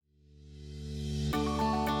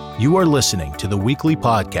You are listening to the weekly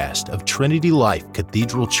podcast of Trinity Life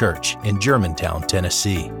Cathedral Church in Germantown,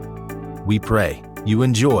 Tennessee. We pray you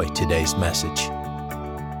enjoy today's message.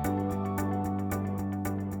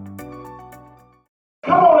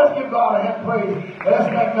 Come on, let's give God a hand praise. Let's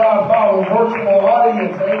thank God for our virtual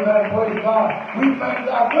audience. Amen. Praise God. We thank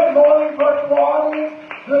God. Good morning, virtual audience.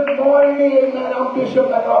 Good morning. Amen. I'm Bishop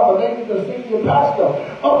David, the senior pastor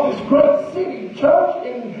of this great city church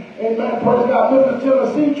in Amen. Praise God. Memphis,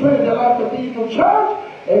 Tennessee, Trinity Life Cathedral Church.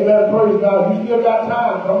 Amen. Praise God. You still got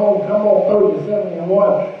time. Come on. 30,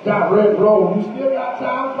 71 Direct Road. You still got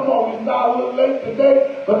time. Come on. We start a little late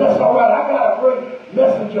today, but that's all right. I got a great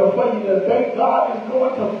messenger for you today. God is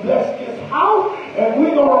going to bless this house, and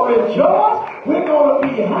we're going to rejoice. We're going to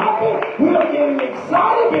be happy. We're getting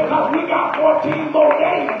excited because we got 14 more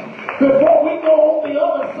days before we go on the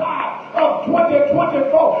other side of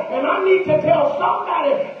 2024. And I need to tell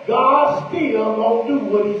somebody, God still gonna do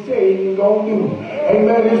what he said he's gonna do.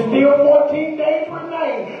 Amen. There's still 14 days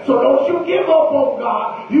remain. So don't you give up on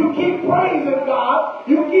God. You keep praising God.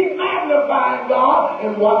 You keep magnifying God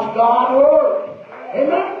and watch God work.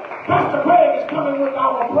 Amen. Pastor Craig is coming with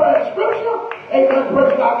our prayer and scripture. Amen.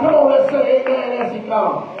 Praise God. Come on, let's say amen as he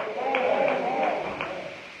comes.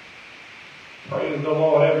 Praise the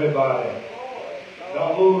Lord, everybody.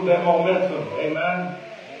 Don't lose that momentum. Amen.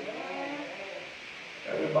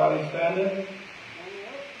 Everybody standing.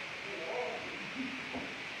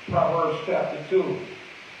 Proverbs chapter 2.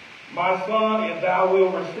 My son, if thou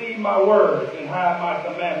wilt receive my words and hide my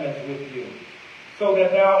commandments with you, so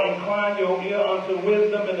that thou incline your ear unto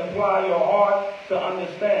wisdom and apply your heart to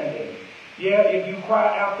understanding. Yeah, if you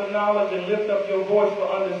cry after knowledge and lift up your voice for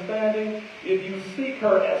understanding, if you seek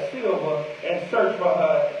her as silver and search for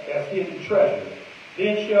her as hidden treasure,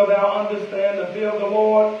 then shalt thou understand the fear of the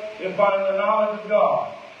Lord and find the knowledge of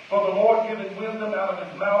God. For the Lord giveth wisdom, out of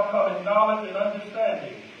his mouth cometh knowledge and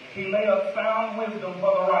understanding. He layeth sound wisdom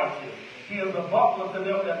for the righteous. He is a buckler to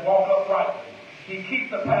them that walk uprightly. He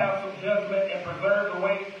keeps the paths of judgment and preserves the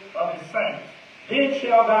way of his saints. Then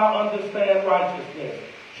shalt thou understand righteousness,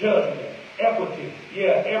 judgment, equity,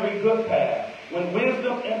 every good path. When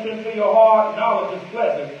wisdom enters into your heart, knowledge is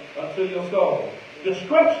pleasant unto your soul.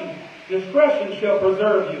 Discretion shall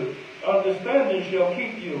preserve you. Understanding shall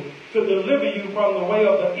keep you, to deliver you from the way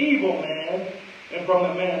of the evil man and from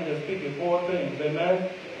the man that speaketh poor things. Amen.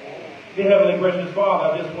 Dear Heavenly Gracious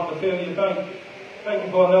Father, I just want to tell you thank you. Thank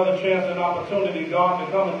you for another chance and opportunity, God,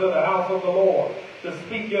 to come into the house of the Lord, to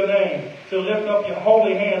speak your name, to lift up your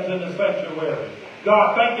holy hands in the sanctuary.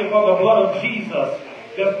 God, thank you for the blood of Jesus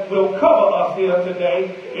that will cover us here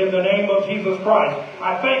today in the name of Jesus Christ.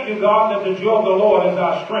 I thank you, God, that the joy of the Lord is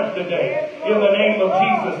our strength today in the name of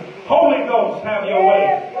Jesus. Holy Ghost, have your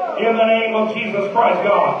way in the name of Jesus Christ,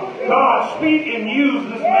 God. God, speak and use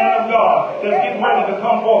this man of God that's getting ready to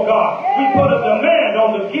come forth, God. We put a demand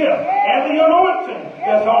on the gift and the anointing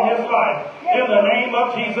that's on his life in the name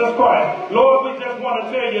of Jesus Christ. Lord, we just want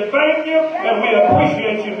to tell you thank you, and we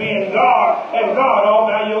appreciate you being God and God all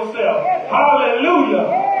by yourself. Hallelujah.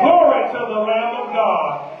 Glory to the Lamb of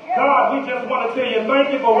God. God, we just want to tell you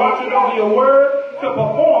thank you for watching over your word to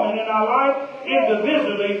perform it in our life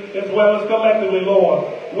individually as well as collectively, Lord.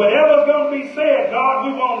 Whatever's going to be said, God,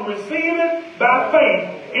 we want to receive it by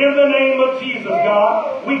faith in the name of Jesus,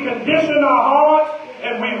 God. We condition our hearts,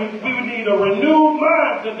 and we need a renewed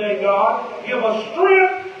mind today, God. Give us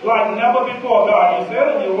strength like never before, God. You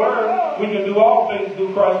said in your word, we can do all things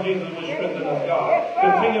through Christ Jesus, which strengthens us, God.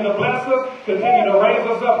 Continue to bless us. Continue to raise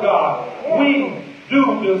us up, God. We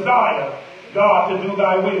do desire, God, to do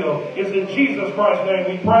thy will. It's in Jesus Christ's name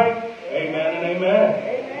we pray. Amen and amen.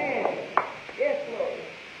 Amen. Yes, Lord.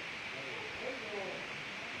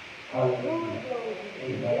 Hallelujah.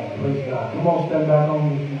 Amen. Praise God. Come on, stand back on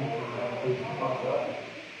your feet.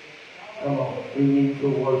 Come on. We need to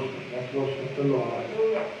worship. Let's worship the Lord.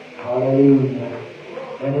 Hallelujah.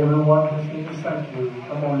 And everyone who's in the sanctuary,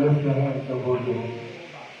 come on, lift your hands over here.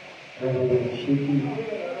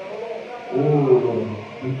 Oh,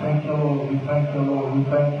 we thank you, Lord. We thank you, Lord. We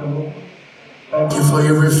thank you, Lord. Thank you for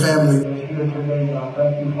every family that's here today, God.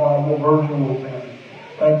 Thank you for our virtual family.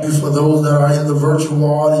 Thank you for those that are in the virtual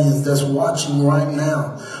audience that's watching right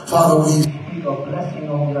now. Father, we speak a blessing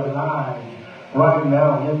on their lives right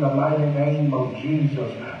now in the mighty name of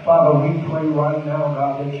Jesus. Father, we pray right now,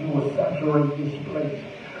 God, that you will saturate this place.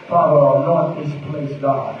 Father, anoint this place,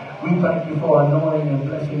 God. We thank you for anointing and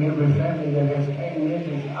blessing every family that has came in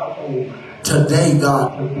this household today,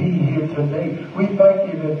 God, to be here today. We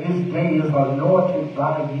thank you that this day is anointed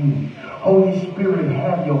by you. Holy Spirit,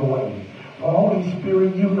 have your way. Holy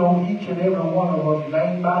Spirit, you know each and every one of us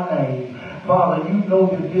name by name. Father, you know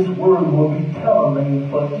that this word will be tailor-made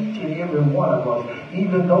for each and every one of us,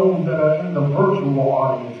 even those that are in the virtual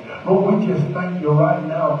audience. Lord, we just thank you right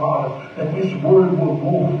now, Father, that this word will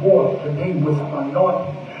go forth today with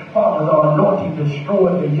anointing. Father, the anointing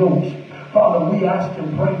destroy the yokes. Father, we ask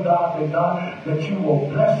and pray, God, that you will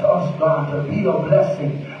bless us, God, to be a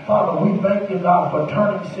blessing. Father, we thank you, God, for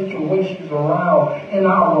turning situations around in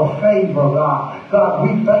our favor, God. God,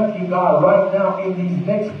 we thank you, God, right now in these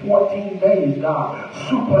next 14 days, God.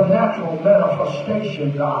 Supernatural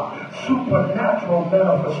manifestation, God. Supernatural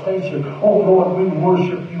manifestation. Oh, Lord, we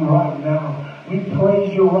worship you right now. We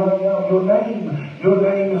praise you right now. Your name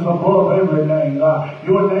is above every name, God.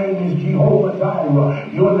 Your name is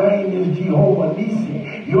JEHOVAH-JIREH. Your name is Jehovah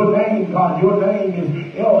Nissi. Your name, God, your name is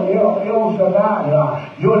El Shaddai,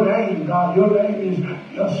 God. Your name, God, your name is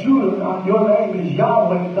Yeshua, God. Your name is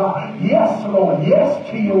Yahweh, God. Yes, Lord. Yes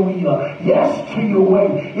to your will. Yes to your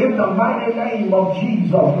way. In the mighty name of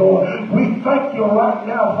Jesus, Lord. We thank you right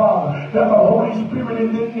now, Father, that the Holy Spirit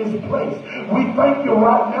is in this place. We thank you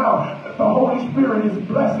right now that the Holy Spirit is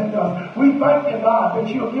blessing us. We thank you, God, that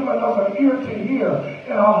you're giving us an ear to hear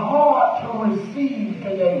and a heart to receive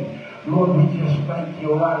today. Lord, we just thank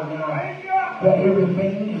you right now that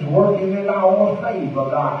everything is working in our favor,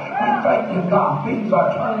 God. We thank you, God. Things are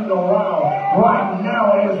turning around right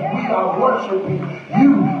now as we are worshiping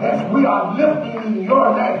you, as we are lifting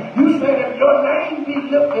your name. You said if your name be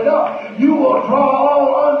lifted up, you will draw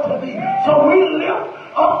all unto thee. So we lift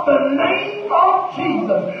up the name of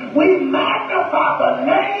Jesus. We magnify the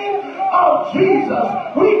name of Jesus.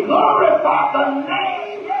 We glorify the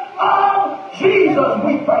name of Jesus.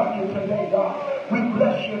 We thank you today, God. We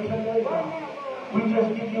bless you today, God. We just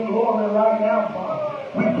give you glory right now, Father.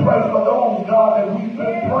 We pray for those, God, that we've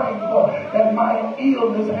been praying for, that mighty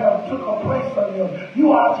illness have took a place on them.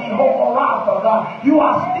 You are Jehovah Rapha, God. You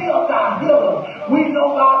are still thy healer. We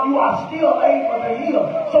know, God, you are still able to heal.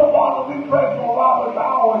 So, Father, we pray for Robert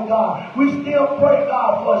Howard, God. We still pray,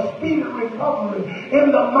 God, for a speedy recovery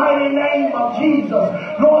in the mighty name of Jesus.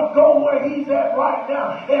 Lord, go where he's at right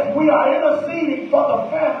now as we are interceding for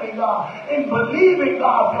the family, God, and believing,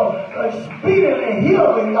 God, for speedily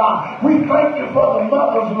healing, God. We thank you for the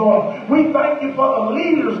mothers, Lord. We thank you for the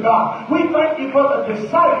leaders, God. We thank you for the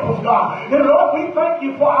disciples, God. And Lord, we thank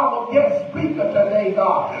you for our guest speaker today,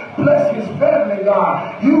 God. Bless his family,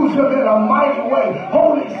 God. Use him in a mighty way.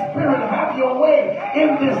 Holy Spirit, have your way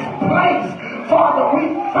in this place. Father, we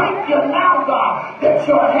thank you now, God, that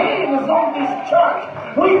your hand is on this church.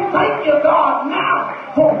 We thank you, God, now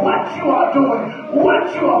for what you are doing,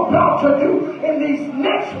 what you are about to do in these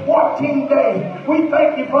next 14 days. We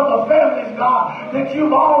thank you for the families, God, that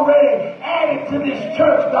you've already added to this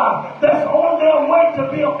church, God, that's on their way to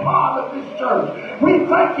be a part of this church. We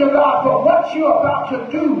thank you, God, for what you're about to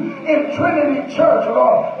do in Trinity Church,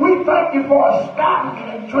 Lord. We thank you for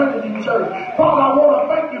establishing Trinity Church. Father, I want to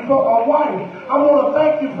thank you for my wife. I want to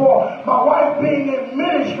thank you for my wife being in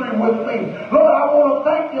ministry with me. Lord, I want to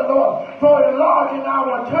thank you, Lord, for enlarging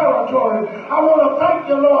our territory. I want to thank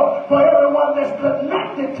you, Lord, for everyone that's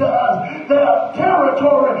connected to us. The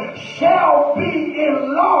territory shall be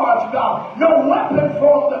enlarged, God. No weapon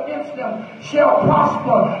formed against them shall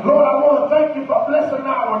prosper. Lord, I want to thank you for blessing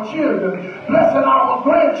our children, blessing our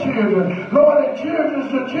grandchildren. Lord, and children's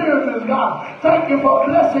to children's, God. Thank you for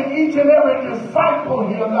blessing each and every disciple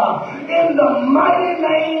here, God. In the mighty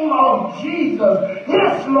name of Jesus.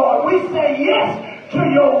 Yes, Lord, we say yes to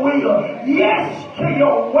your will. Yes to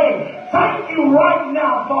your way. Thank you right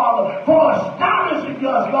now, Father, for establishing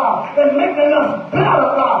us, God, and making us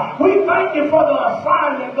better, God. We thank you for the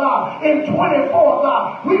assignment, God, in 24,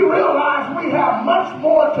 God. We realize we have much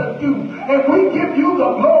more to do, and we give you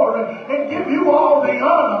the glory and give you all the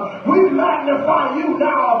honor. We magnify you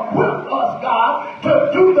now. Equip us, God, to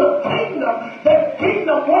do the kingdom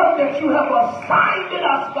work that you have assigned in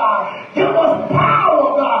us, God. Give us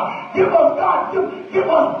power, God. Give us, God, give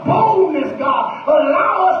us boldness, God.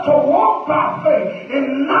 Allow us to walk by faith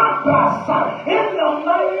and not by sight. In the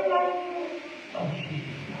mighty name of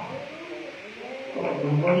Jesus. Lord, we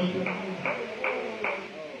worship you.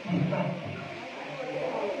 We thank you.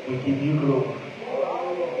 We give you glory.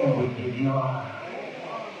 And we give you honor.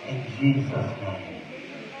 In Jesus' name.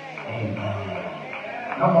 Amen.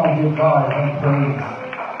 Come on, give God some praise.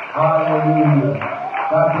 Hallelujah.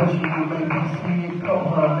 God bless you. You may be seated.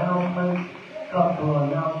 Couple of announcements.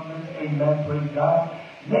 Amen. Praise God.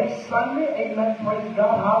 Next Sunday, amen, praise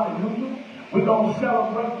God, hallelujah, we're going to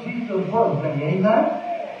celebrate Jesus' birthday, amen?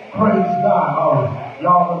 Praise God. Oh,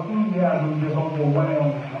 y'all enthusiasm just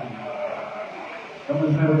overwhelmed me.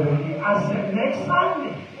 I said next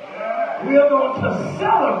Sunday, we're going to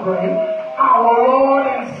celebrate our Lord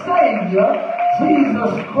and Savior,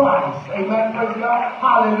 Jesus Christ. Amen. Praise God.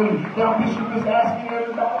 Hallelujah. Now, Bishop is asking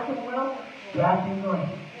everybody to wear black and green.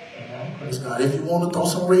 Amen. Praise God. If you want to throw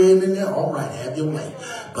some red in there, all right, have your way.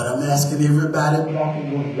 But I'm asking everybody black and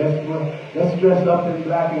green. Let's dress up in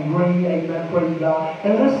black and green. Amen. Praise God.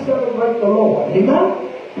 And let's celebrate the Lord. Amen.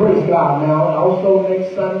 Praise God. Now, also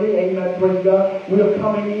next Sunday, amen, praise God, we are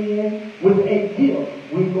coming in with a gift.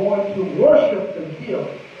 We're going to worship the gift.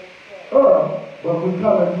 But we're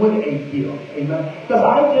coming with a gift. Amen. Because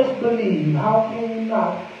I just believe, how can you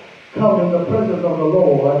not come in the presence of the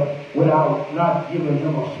Lord without not giving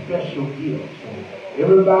him a special gift? So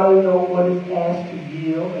everybody know what is asked to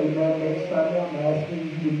give. Amen. Next Sunday, I'm asking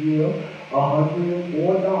you to give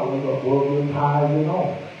 $104 above your tithes and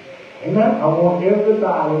offering. Amen. I want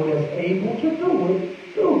everybody that's able to do it.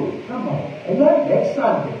 Come on. Amen. Next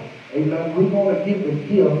Sunday, amen, we're going to give the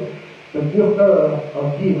gifter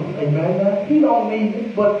a gift. Amen. Now, he don't need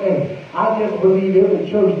it, but hey, I just believe every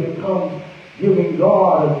church that comes giving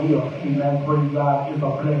God a gift, amen, praise God, is a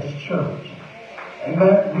blessed church.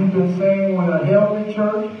 Amen. We've been saying we're a healthy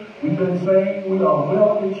church. We've been saying we are a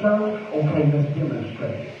wealthy church. Okay, let's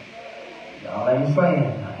demonstrate it. Y'all ain't saying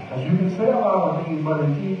that. Because you can say a lot of things, but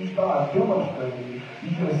until you start demonstrating,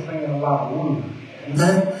 you're just saying a lot of words.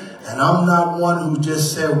 Amen? And I'm not one who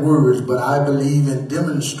just said words, but I believe in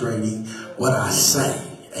demonstrating what I say.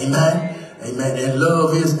 Amen? Amen. And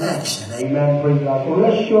love is action. Amen. Praise God. So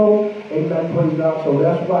let's show, amen, praise God. So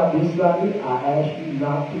that's why this Sunday I ask you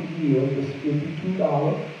not to give this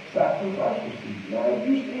 $52 sacrifice receipt. Now, if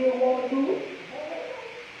you still want to do it,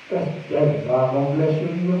 that's God gonna bless you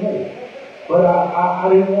even more. But I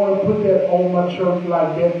didn't want to put that on my church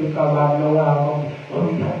like that because I know how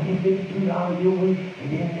we got to give $52 this week, and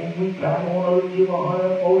then next week I want to give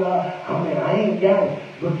 $104. I mean, I ain't got it.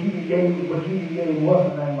 But you can give what's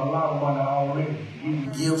the name, a lot of money already.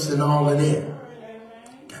 Gifts and all of that.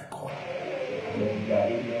 Got caught. You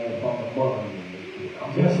got amen from the money.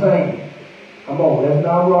 I'm just saying. Come on, let's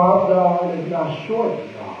not rob God, let's not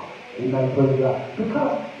shorten God. Amen, praise God.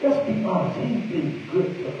 Because let's be honest, he's been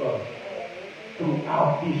good to us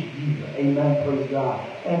throughout this year. Amen, praise God.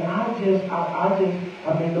 And I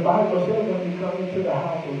mean, the Bible says when you come into the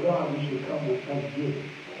house of God, you should come with thanksgiving.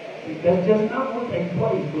 That's just not what they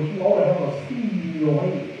pray, but you ought to have a seed in your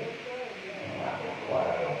hand.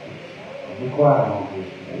 Be quiet on this.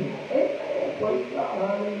 Amen, praise God.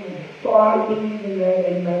 Hallelujah. So I believe in that.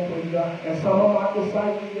 Amen, praise God. And some of my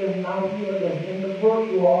disciples that's not here, that's in the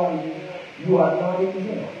virtual audience, you are not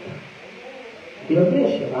exempt. Dear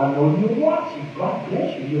Bishop, I know you're watching. God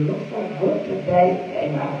bless you. You look so good today.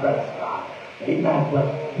 Amen. Praise God. Amen.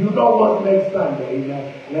 But you know what's next Sunday.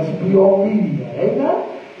 Amen. Let's be obedient.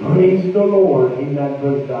 Amen. Praise the Lord. Amen.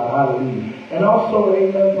 Praise God. Hallelujah. And also,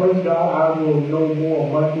 amen. Praise God. I will know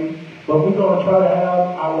more Monday. But we're going to try to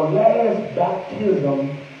have our last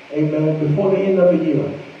baptism. Amen. Before the end of the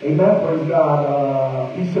year. Amen. Praise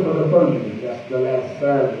God. December the 30th. That's the last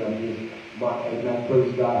Saturday of this. Amen.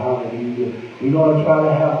 Praise God. Hallelujah. We're going to try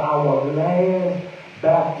to have our last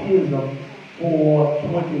baptism for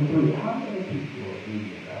 23. How many people are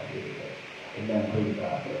doing baptism? Amen. Praise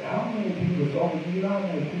God. How many people, so you know how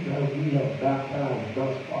many people have we have baptized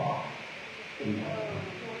thus far? Amen.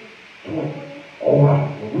 20. All right.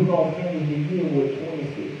 Well, we're going to finish the year with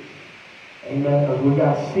 26. Amen. Because we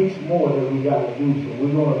got 6 more that we got to do. So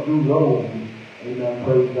we're going to do those. Amen.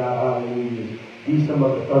 Praise God. Hallelujah. December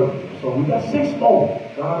the 30th. So we got 6 more.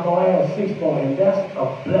 God going to add 6 more. And that's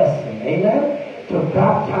a blessing. Amen. To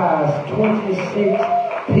baptize 26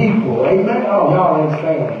 people. Amen. Oh, y'all ain't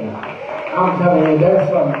saying that. I'm telling you, that's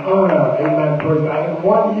an honor. Amen. Praise God. In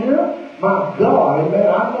 1 year, my God. Amen.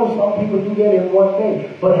 I know some people do that in 1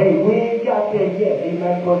 day. But hey, we ain't got there yet.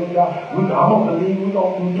 Amen. Praise God. I don't believe we're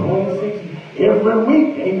going to do 26 every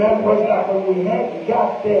week. Amen. Praise God. But we haven't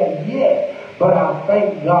got there yet. But I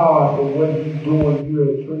thank God for what he's doing here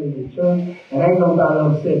at Trinity Church. And ain't nobody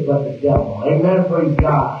upset but the devil. Amen. Praise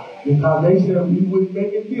God. Because they said we wouldn't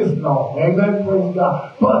make it this long. Amen. Praise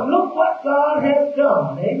God. But look what God has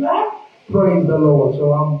done. Amen. Praise the Lord.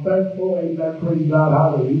 So I'm thankful. Amen. Praise God.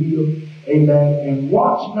 Hallelujah. Amen. And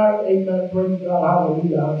watch night. Amen. Praise God.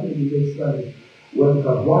 Hallelujah. I'll tell you this Sunday. Well,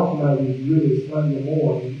 because watch night is really Sunday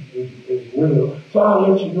morning as well. So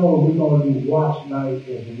I'll let you know we're going to do watch night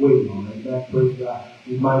as well. Amen. Praise God.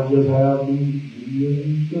 We might just have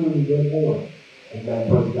these students that morning. Amen.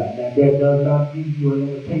 Praise God. Now that does not give you an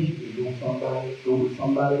invitation to go with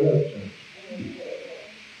somebody else's church.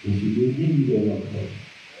 If you didn't give you that invitation.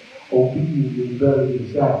 Obedience is better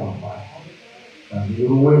than sacrifice. And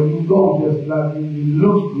everywhere you go, just like you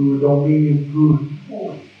look good, don't mean it's good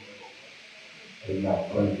for you.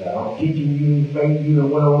 God, praise God. I'm teaching you faith. You done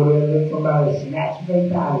went over there and let somebody snatch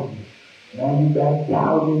faith out of you. Now you back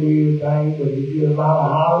down and everything, but you get a lot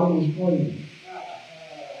of hollering and screaming.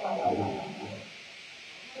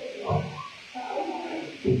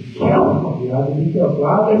 Be careful. You have to be careful.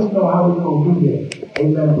 I'll let you know how we're going to do that.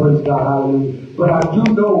 Amen. Praise God. Hallelujah. But I do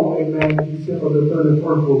know, amen, December the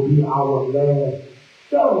 31st will be our last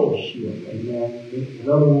fellowship. Amen. In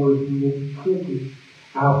other words, we will be Christians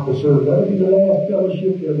after service. That'll be the last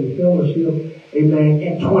fellowship. There'll be fellowship, amen,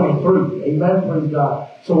 in 23. Amen. Praise God.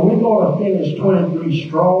 So we're going to finish 23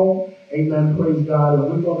 strong. Amen. Praise God. And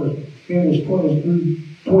we're going to finish 23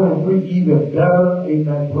 even better.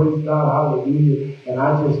 Amen. Praise God. Hallelujah. And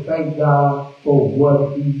I just thank God for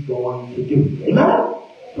what He's going to do. Amen.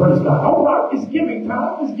 Praise God. All right. It's giving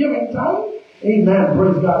time. It's giving time. Amen.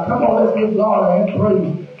 Praise God. Come on. Let's give God a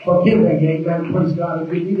praise for giving. Amen. Praise God.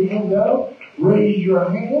 If you need a envelope, raise your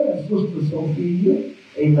hand. And Sister Sophia,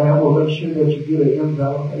 amen, we'll make sure that you get an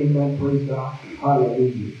envelope. Amen. Praise God.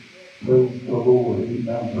 Hallelujah. Praise the Lord.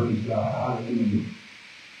 Amen. Praise God. Hallelujah.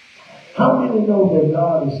 How many know that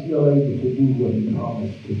God is still able to do what He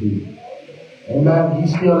promised to do? Amen.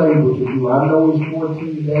 He's still able to do. I know it's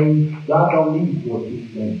 14 days. God don't need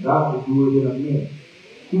 14 days. God can do it in a minute.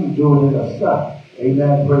 He can do it in a second.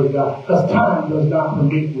 Amen. Praise God. Because time does not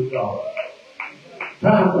predict with God.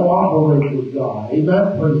 Time cooperates with God.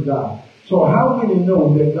 Amen. Praise God. So how many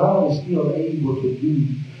know that God is still able to do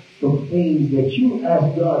some things that you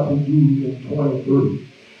asked God to do in 23?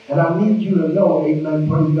 And I need you to know, amen,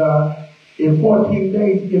 praise God, in 14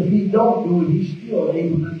 days, if He don't do it, He's still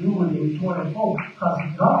able to do it in 24. Because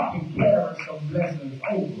God can carry some blessings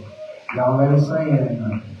over. Y'all ain't saying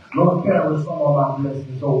nothing. Lord, carry some of my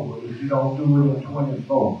blessings over if you don't do it in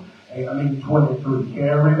 24. 23.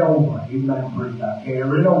 Carry it over. Amen. Praise God.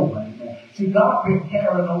 Carry it over. Amen. See, God been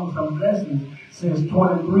carrying over some blessings since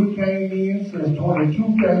 23 came in, since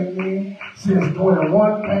 22 came in, since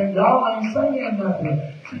 21 came. Y'all ain't saying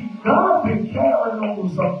nothing. See, God been carrying over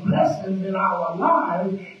some blessings in our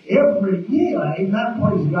lives every year. Amen.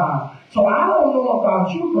 Praise God. So I don't know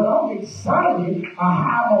about you, but I'm excited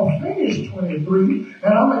how I'm going to finish 23,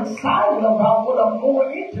 and I'm excited about what I'm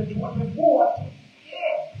going into 24.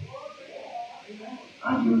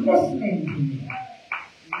 Are you listening to me?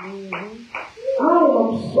 I am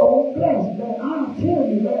so blessed, man. I'm telling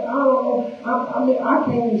you, man. I don't know. I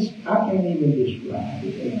can't even describe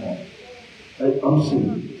it. Amen. I'm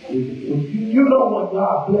serious. If you know what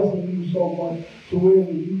God blessing you so much to where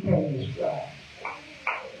you can't describe.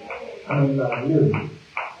 I mean, like literally.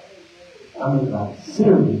 I mean, like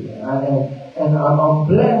seriously. And I'm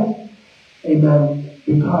blessed, amen,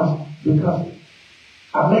 because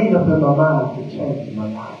I made up in my mind to change my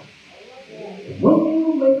life. When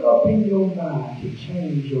you make up in your mind to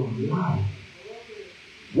change your life,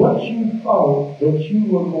 what you thought that you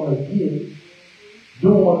were going to get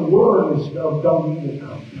doing worldly stuff don't even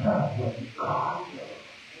compare with God.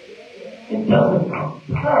 It doesn't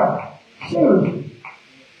compare. Seriously.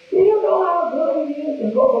 Do you know how good it is to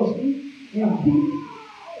go to sleep in peace?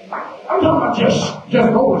 I'm talking about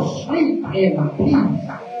just go to sleep in peace.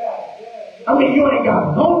 I mean, you ain't got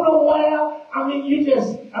to go nowhere. I mean,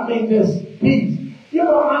 just peace. You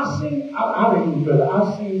know, I didn't even feel it.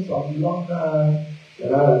 I seen some young guys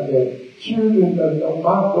that children,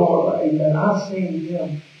 my daughter, amen, I seen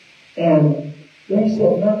them, and they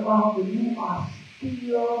said, man, Father, you are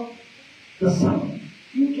still the same.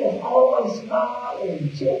 You just always smile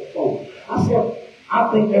and gentle. I said,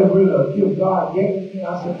 I think that's really a gift God gave me.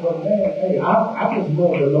 I said, but man, hey, I just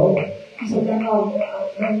love the Lord. He said, man,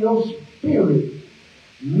 your spirit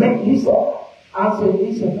he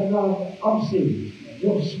said, man, I'm serious.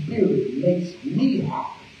 Your spirit makes me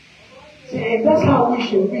happy. See, and that's how we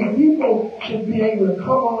should be. People should be able to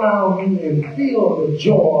come around you and feel the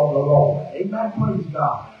joy of the Lord. Amen. Praise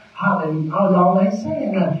God. Hallelujah. Oh, y'all ain't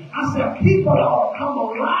saying that. I said, people ought to come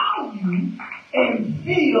around you and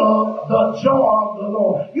feel the joy of the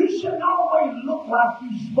Lord. You shouldn't always look like you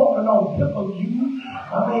smoking on pickle juice.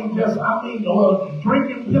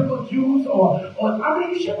 Drinking pickle juice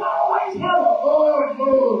you should always have a buzz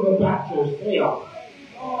about yourself.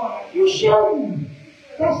 You shouldn't.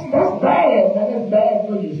 That's bad, man. That's bad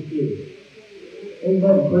for your spirit.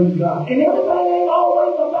 Amen. Praise God. And everything ain't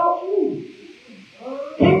always about you.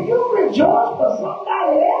 Can you rejoice for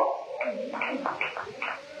somebody else?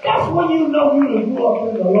 That's when you know you grew up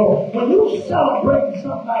in the Lord. When you celebrate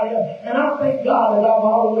somebody else. And I thank God that I've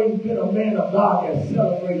always been a man of God that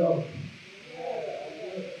celebrates other people.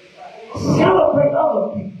 Celebrate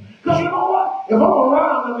other people. Because you know what? If I'm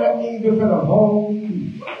around them, that means they're going to hold you.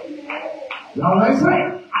 Y'all ain't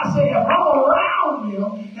saying? I say, if I'm around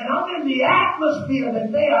atmosphere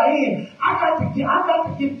that they are in. I got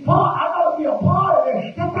to get part. I got to be a part of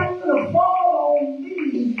it. That thing's going to fall on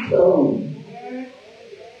me too.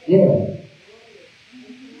 Yeah.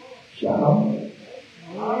 Shout out.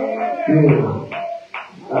 Yeah.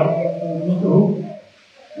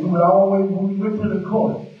 We would always, when we went to the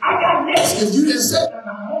court, I got next because you didn't say that I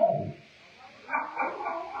had it.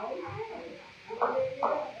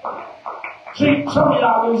 See, some of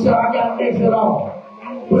y'all didn't say I got next at all.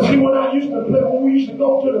 But see, when I used to play, when we used to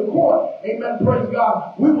go to the court, amen, praise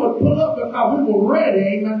God, we would pull up because we were ready,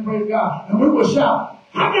 amen, praise God, and we would shout,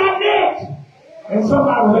 I got next. And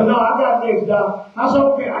somebody said, no, I got next, Doc. I said,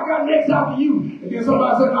 okay, I got next after you. And then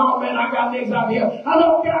somebody said, no, man, I got next after him. I said,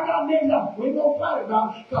 okay, I got next after. We ain't going to fight it,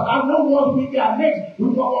 Doc. Because I know once we got next, we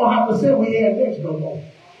won't have to say we had next no more.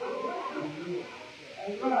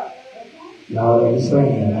 Y'all ain't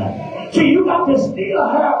saying that. See, you got to still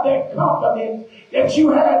have that confidence that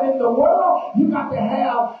you have in the world. You got to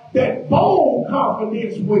have that bold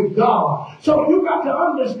confidence with God. So you got to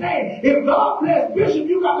understand, if God bless Bishop,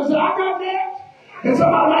 you got to say, I got next. And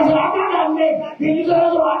somebody might say, I got next. Then you say,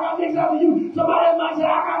 oh, I got next after you. Somebody else might say,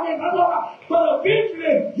 I got next. But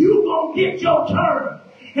eventually, you going to get your turn.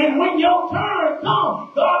 And when your turn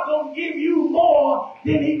comes, God going to give you more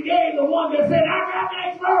than he gave the one that said, I got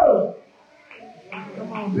next first.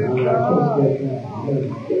 Come on, Bishop.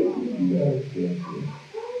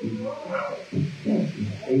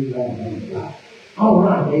 Amen. All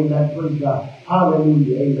right, amen. Praise God.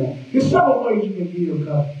 Hallelujah, amen. There's several ways you can give,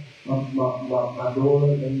 because my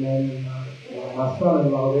daughter, amen, and my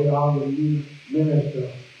son-in-law, they already minister,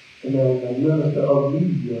 and then the minister of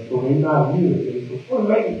media, so they're not here. So first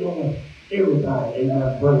lady doing everything,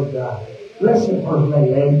 amen. Praise God. Bless you, first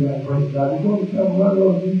lady, amen. Praise God. You're going to come run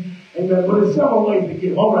over you. Amen. But there's several ways to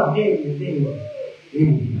give. All right, amen.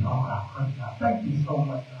 All right, praise God. Thank you so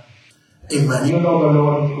much. Amen. You know the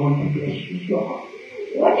Lord is going to bless you.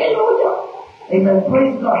 What they know, amen.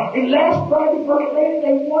 Praise God. And last Friday, first lady,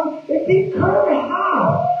 they won. They beat Curry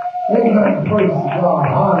High. Amen. Praise God.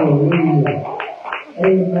 Hallelujah.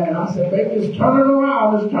 Amen. I said, baby, it's turning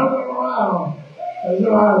around. It's turning around. As you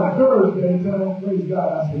know, I was Thursday time. Praise God.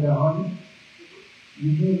 I said, now, honey,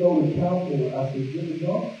 you do know the council. I said, give it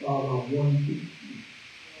up. Start on 1-2.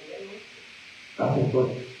 I said, but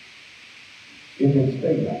it didn't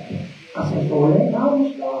stay like that. I said, so it ain't how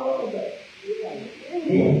we start all day.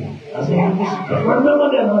 Yeah. I said, you just remember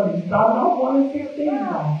that, honey. Started off 1-15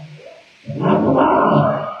 now. And I come out.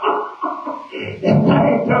 That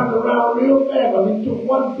thing turned around real fast. He took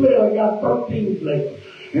one player and got 13 players.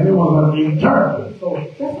 And it was an eternity. So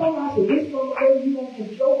that's why I said, this one day you don't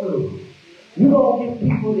get your girl. You don't get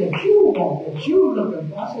people that you want, that you looking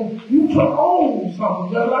for. I said, you took on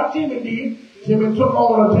something, just like Jimmy did. Jimmy took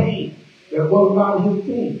on a team that was not his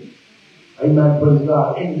team. Amen, praise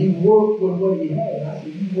God. And he worked with what he had. I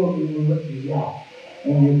said, you working with what you got.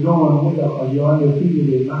 And you're going with it, or you're undefeated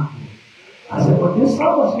in mountain. I said, but this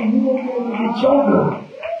summer, see, you're going to be able to get your girl.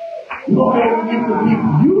 You're going to be able to get the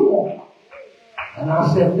people you want. And I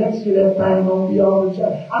said, next year that thing going to be all the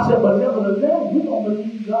time. I said, but nevertheless, we're going to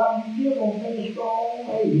believe God. You're going to finish strong.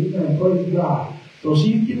 Hey, amen, praise God. So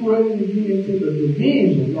she's getting ready to get into the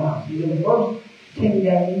division now. See, in the first 10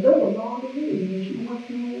 games, they were on the division. And she went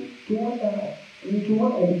through 2-9. And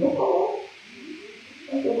 2-8. That's all.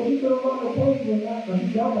 I said, well, you could have run the table now. Because you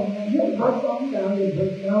got them. You had to break something down. You had to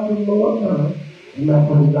break down to the Lord's turn. Amen,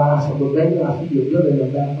 praise God. I said, but baby, I see you're good in the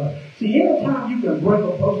back. See, anytime you can break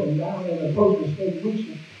a person down and a person stays with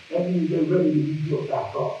you, that means they're ready to be built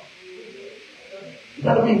back up. You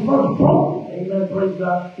got to be first broken. Amen, praise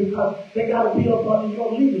God. Because they got to be up under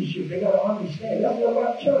your leadership. They got to understand. That's what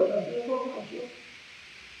about church. I said, what about church?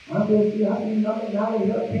 I said, see, I see nothing now in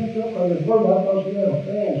her pent up. Because at first I thought she had a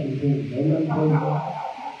fashion thing. Amen, praise God.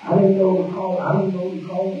 I didn't know to call. I didn't know to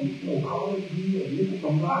call you. College you or listen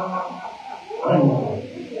from my I didn't know.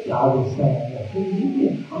 Y'all just saying that.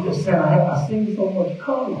 I'm just saying I seen so much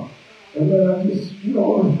color. And then I just, you know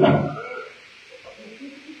what I'm saying?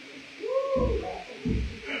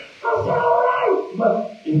 I said, all right. But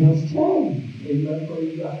it has changed. Amen.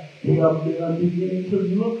 Praise God. They are beginning to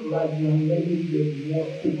look like young ladies that want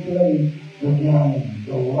to play the game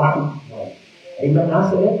the right way. Amen. I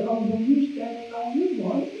said, that comes when you standing on you,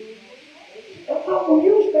 right? That comes when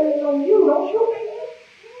you standing on you. Don't you mean it?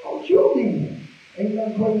 Don't you mean it? Amen,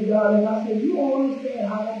 praise God. And I said, you don't understand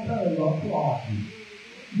how that turns applaud you.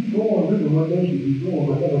 You doing really what they should be doing,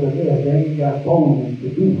 but nevertheless, they ain't got boldness to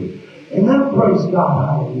do it. Amen, praise God.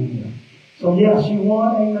 Hallelujah. So, yeah, she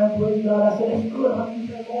won. Amen, praise God. I said, that's good. How you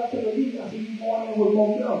been going to the league? I said, you going in with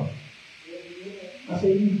more young. I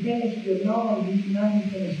said, you finished your non-league, now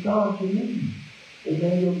you can start your league.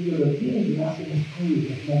 Amen. You're the vision. I said, it's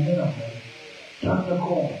good. It's momentum, man. Turn the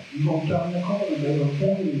corner. You're going to turn the corner. They're going to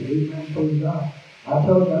tell you. Amen. Praise God. I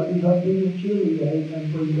told you I'd be her being cheerleader. Amen.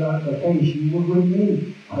 Praise God. But hey, she was with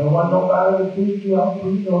me. I don't want nobody to preach you. I'm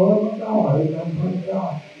preaching the word of God. Amen. Praise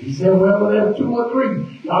God. He said, well, there's 2 or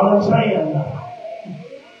 3. Y'all are saying that.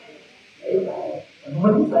 Amen. That's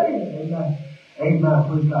what he's saying. Amen. Amen.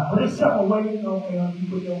 Praise God. But there's several ways. Okay, you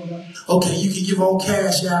put that one. Okay, you can give on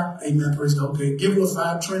Cash App. Amen. Praise God. Okay, give us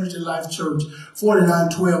our Trinity Life Church,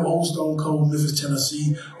 4912 Old Stone Cold, Memphis,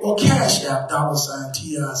 Tennessee, or Cash App,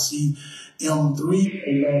 $TICM3.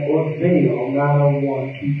 Amen. Or Zelle,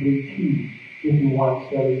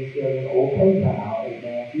 901-232-5177, or PayPal.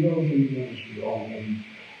 Amen. PLC Ministry only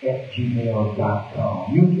at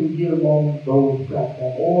gmail.com. You can give on those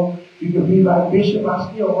platforms, or you can be like Bishop.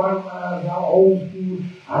 I still write mine out old school.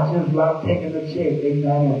 I just like taking a check,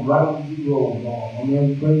 amen, and writing zeros on, and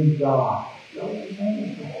then praise God. You know what I'm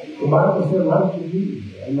saying? The Bible said, write your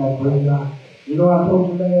deeds, amen, praise God. You know, I told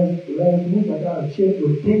you last week I got a check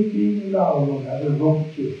with $10 billion on it. I just wrote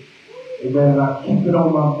the check. Amen, and I keep it on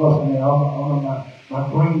my bus, man, on my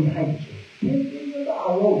green handkerchief. $10 billion, I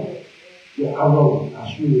wrote it. Yeah, I wrote it. I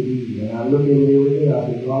sure did. And I look at it every day. I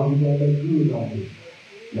said, God, you gonna make good on this.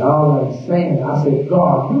 Y'all are saying, I said,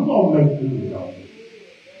 God, you gonna make good on this.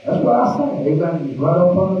 That's what I said. Amen. It's right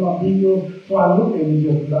up under my bills. So I look at it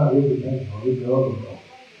just about every day or every other day.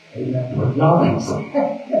 Amen. But y'all ain't saying.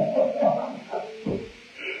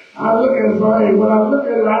 I look at it, so hey, when I look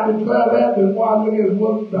at it, I declare that before I look at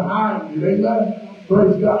what's behind it. Amen.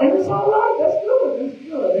 Praise God. And it's all right. That's good. It's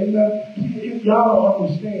good. Amen. If y'all don't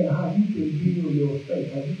understand how you can build your faith,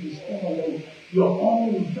 how you can stimulate your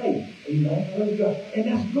own faith. Amen. Praise God. And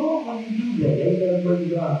that's good when you do that. Amen. Praise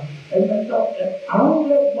God. Amen. So, I don't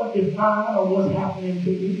let what define or what's happening to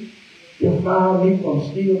me define me from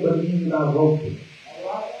still believing I wrote it.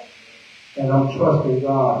 And I'm trusting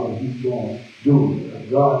God that He's going to do it. And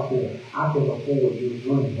God said, I can afford your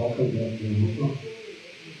dream. Okay, that's good.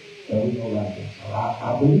 So we know like that. So I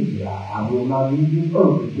believe it. I will not leave this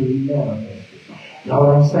earth until He manifests it.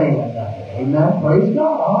 Y'all ain't saying nothing. Amen. Praise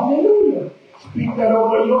God. Hallelujah. Speak that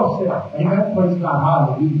over yourself. Amen. Praise God.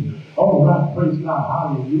 Hallelujah. All right. Praise God.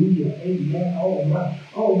 Hallelujah. Amen. All right.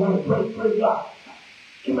 All right. Praise God.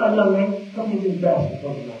 Come on, young man. Come get this basket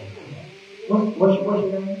for me. What's your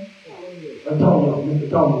name? Antonio. Mr.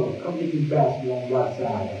 Antonio. Come get this basket on the right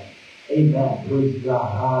side. Amen. Praise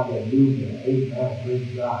God. Hallelujah. Amen. Praise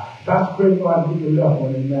God. That's great for I get the left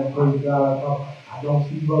one. Amen. Praise God. I don't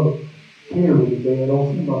see Brother Terry today. I don't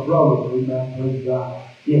see my brother. Amen. Praise God.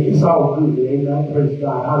 Yeah, it's all good. Amen. Praise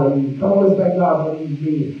God. Hallelujah. Come on, let's thank God for these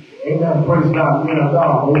men. Amen. Praise God. Men of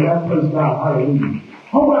God. Amen. Praise God. Hallelujah.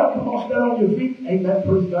 All right, come on, stand on your feet. Amen.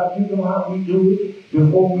 Praise God. You know how we do it.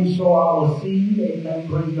 Before we sow our seed, amen.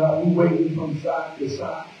 Praise God. We wave from side to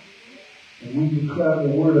side. And we declare the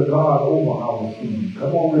word of God over our seed.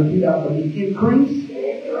 Come on, repeat after me. Increase.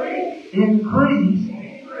 Increase. Increase.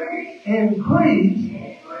 Increase.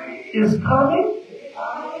 Increase is coming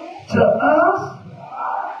to us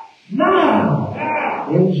now.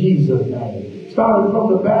 In Jesus' name. Starting from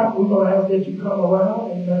the back, we're going to ask that you come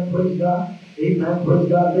around. Amen. Praise God. Amen. Praise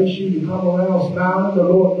God. Make sure you come around smiling. The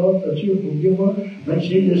Lord loves a cheerful giver. Make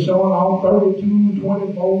sure you're showing all 32,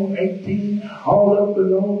 24, 18, all of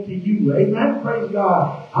belong to you. Amen. Praise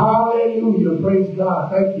God. Hallelujah. Praise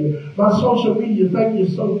God. Thank you. My social media, thank you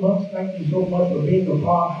so much. Thank you so much for being a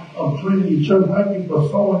part of Trinity Church. Thank you for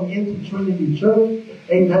sowing into Trinity Church.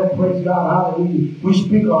 Amen. Praise God. Hallelujah. We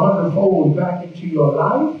speak 100-fold back into your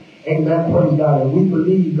life. Amen. Praise God. And we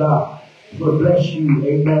believe God will bless you.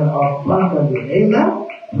 Amen. Abundantly. Amen.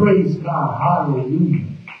 Praise God. Hallelujah.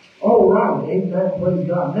 All right. Amen. Praise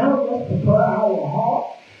God. Now let's prepare our heart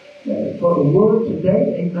for the word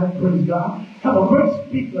today. Amen. Praise God. Have a great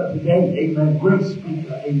speaker today. Amen. Great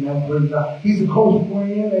speaker. Amen. Praise God. He's a close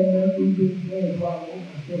friend. Amen. We've been friends for over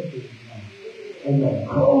 50 years. Amen.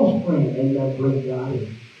 Close friend. Amen. Praise God.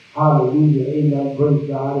 Hallelujah. Amen. Praise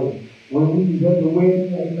God. And when we was at the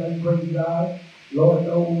wedding, amen. Praise God. Lord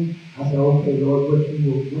knows. I said, okay, Lord, what you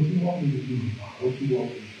want me to do? What you want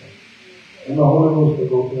me to say? And the Holy Ghost will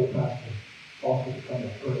go to the pastor. Also to come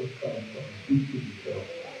and pray, come and speak to you.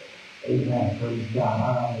 Amen. Praise God.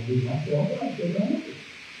 Hallelujah. I said, all right, amen.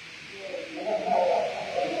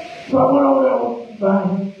 So I went over there by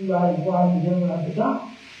him, by his wife and him, and I said, Doc,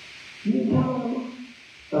 you didn't tell him?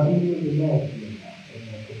 So he didn't get mad at me.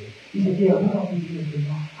 He said, yeah, we're going to be here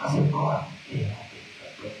tomorrow. I said, God, yeah.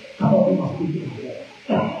 Come on, we must be here.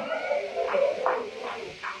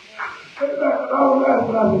 I was last,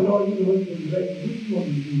 but I said, Lord, you can wait till the day. What you want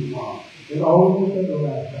me to do tomorrow? And the Holy Ghost said the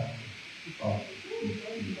last time.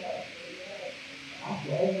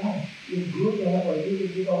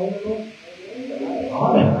 to get the Holy Ghost?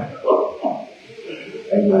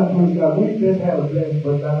 Amen, praise God. We just had a blessing,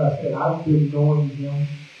 but like I said, I've been knowing him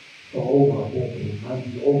for over a decade. Might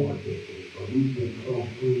be over a decade, but we've been close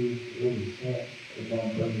friends ever since. Amen,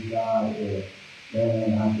 praise God.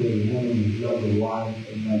 Man, I tell you, him and his lovely wife,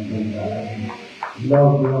 amen, praise God. I just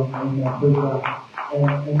love them, amen, praise God.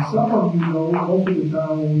 And some of you know, most of the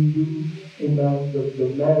time when we do, amen, the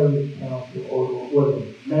marriage council or the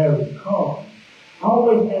marriage conference, I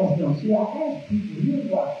always ask them, see, I ask people, here's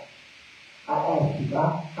why. I ask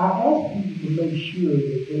people to make sure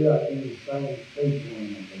that they are in the same faith room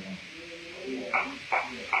as them.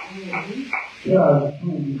 They are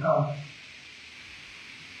true because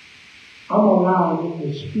I'm allowing them to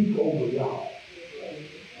speak over y'all.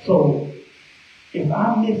 So if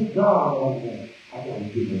I miss God on them, I gotta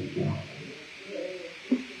give them God.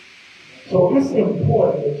 So it's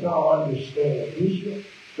important that y'all understand, Bishop,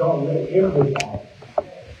 don't let everybody,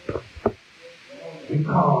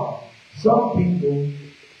 because some people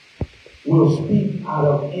will speak out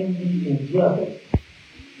of envy and jealousy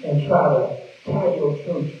and try to tie your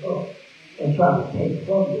church up and try to take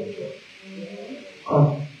from your church.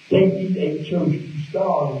 They need a church to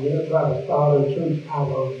start and they'll try to start a church out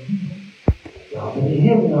of you. Y'all can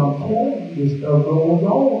hear me, I'm telling you, this stuff goes on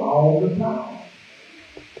all the time.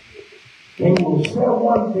 They will say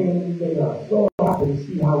one thing and they are so happy to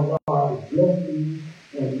see how God is blessing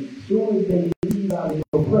you, and as soon as they leave out of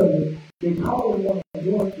your presence, they call one of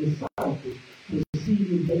your disciples to see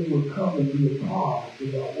if they will come and be a part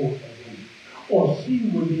of their organization. Or see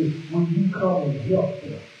when you come and help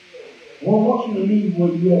them. We don't want you to leave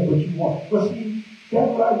where you at, but you want. But see, that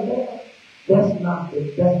right there, that's not the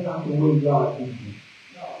way God is.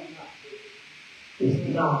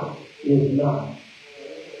 It's not. It's not.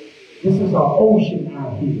 This is an ocean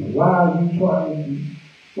out here. Why are you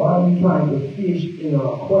trying to fish in an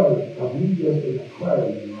aquarium? Because we just in an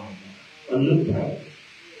aquarium right now. A little tank.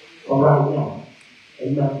 For right now.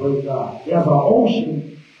 Amen, praise God. There's an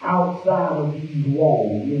ocean outside of these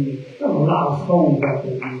walls. Meaning, there's a lot of souls out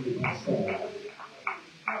there that need to be saved.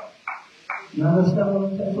 You understand what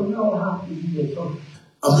I'm saying? So you don't have to do this. So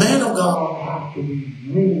a man of God has to be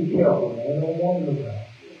really careful, man, or woman of God,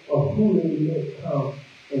 of who they let come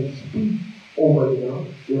and speak over them,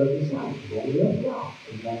 their disciples, over their flock.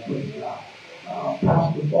 And that's what God.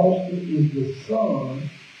 Pastor Foster is the son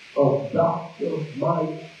of Dr.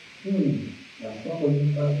 Mike King. Now, some of you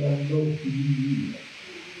might not know who he is,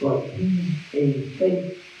 but he's a faith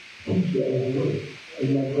teacher as well.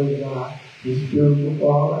 Amen, praise God. His spiritual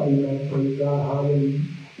father, amen, praise God, hallelujah,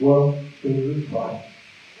 was favorite Christ.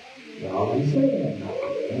 Y'all ain't saying that.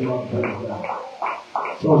 Amen, praise God.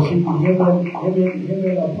 So see, him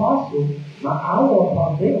and Apostle, our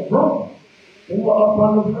apostle, they were brothers. They were up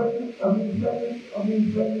under President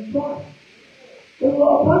Christ. They were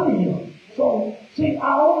up under him. So, see, I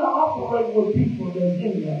only operate with people that's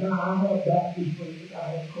in there. Now, I have Baptist friends, I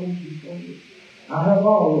have coaches friends, I have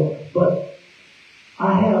all that. But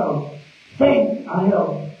I have faith, I have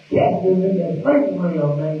captains in that faith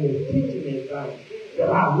realm, man, that's teaching that thing that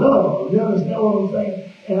I love. You understand what I'm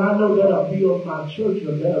saying? And I know that'll build my church,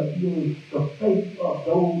 or that'll build the faith of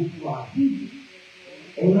those who are here.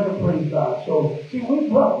 Amen, praise God. So, see, we're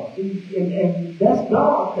brothers. And that's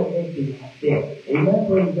God connecting there. Amen,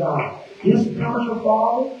 praise God. His spiritual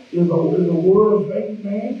father is a word of faith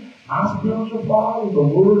man. My spiritual father is a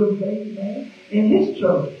word of faith man. In his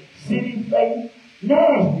church, City Faith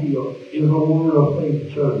Nashville is a word of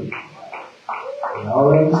faith church.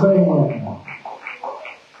 Y'all ain't saying one now.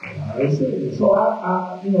 Y'all ain't saying it. So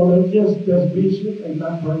that's Bishop,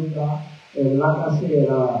 amen, praise God. And like I said,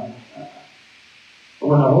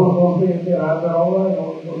 when I was going to say that, I said, all right,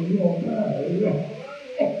 you on time. Amen.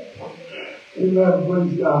 Amen.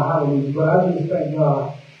 Praise God. Hallelujah. But I just thank God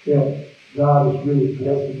that God is really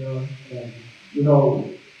blessing us. And,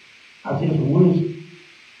 I just wish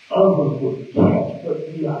others would catch what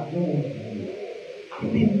we are doing.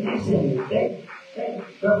 And be listening.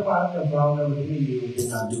 That's why I'll never tell you what did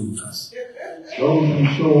not do us. Those who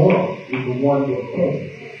show up is the one that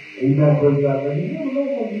catches. Amen. Praise God. But you never know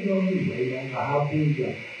what you're going to do. Amen.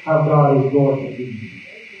 How God is going to lead you.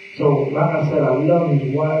 So, like I said, I love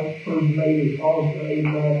his wife, First Lady, Foster,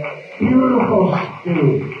 amen. Beautiful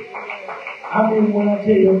spirit. I mean, when I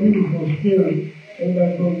tell you a beautiful spirit,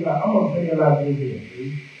 amen, praise God, I'm going to tell you like this here, see?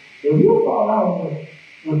 If you fall out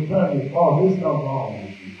with Tanya Paul, there's something wrong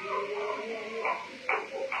with you.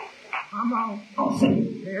 I'm saying,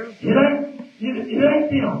 it ain't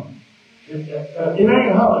them. It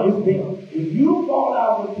ain't her, it's them. If you fall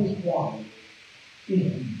out with this woman,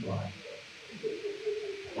 it's you, right?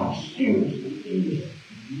 Now, seriously,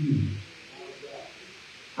 you.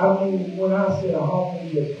 I mean, when I say a home,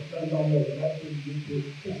 just don't make nothing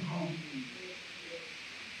just home.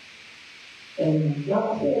 And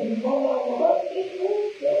God said, you know,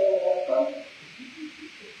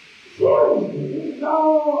 seriously,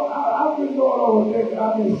 no, I've been going over there.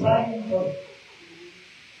 I've been saying, but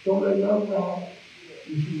don't let nothing happen.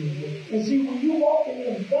 And see, when you walk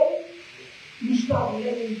in faith, you stop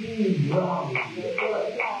letting things around you.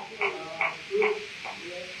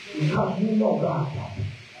 Because you know God got it.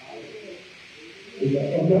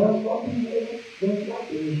 And there are some people that's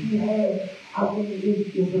like it. If you have, I think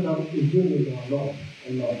it's another, it's really the Lord.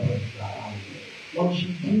 And Lord, praise God. Once you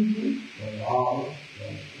teach it, they all,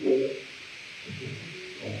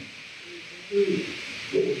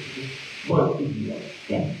 what do you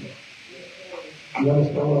understand? You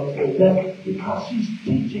understand what I'm saying? That because she's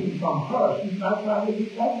teaching from her, she's not trying to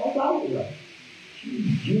get that nobody else.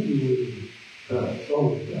 She's genuinely her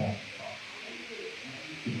soul is that.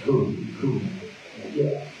 Be cool.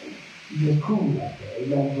 Yeah. She's just cool like that.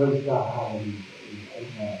 Amen. Praise God. Hallelujah.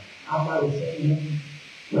 Amen. I might have said him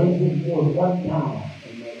raise his voice one time.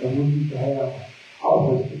 Amen. And we used to have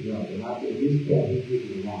office together. And I said, this guy, he's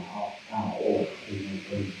really around our order. Amen.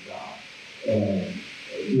 Praise God. And,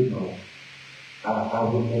 you know, I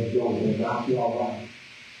would make jokes and knock you all right.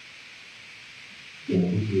 Yeah,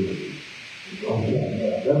 he did. Okay,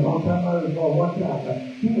 yeah. That's one time I was for one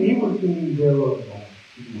time. He was doing very well.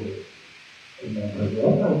 He was. Amen. But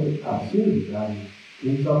that's not just, I'm serious. I mean,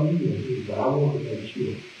 in some years, but I want to make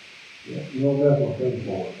sure. Yeah, you know, that's what they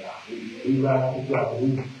for it now. We ride together. We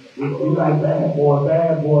like bad boy.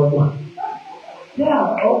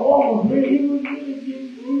 Yeah, he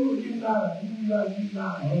was getting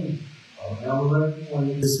out of hand. I'll never let him when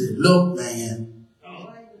he said, look, man.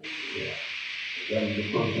 Yeah. That was the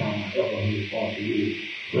first time I ever heard Father Lee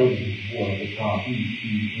raise his voice because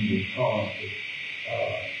he's in his car.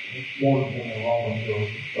 One thing along with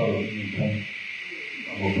those in pain.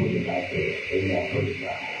 I'm going to put it out there. Amen. Praise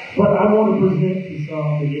God. But I want to present this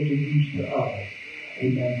song and introduce to others.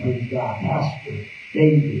 Amen. Praise God. Pastor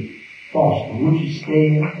David Foster. Would you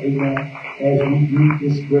stand? Amen. As we greet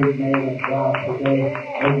this great man of God today.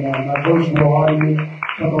 Amen. My virtual audience,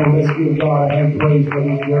 come on, let's give God a hand praise for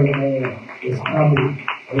this great man that's coming.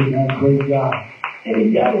 Amen. Praise God. And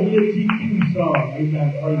he got to hear GQ song.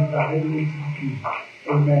 Amen. Praise God. GQ.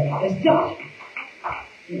 Amen. That's Joshua.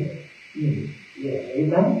 Yeah.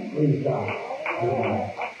 Amen. Praise God.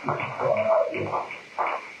 Amen. Amen.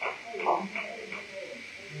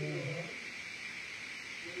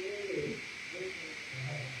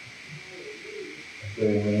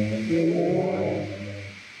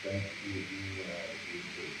 Thank you.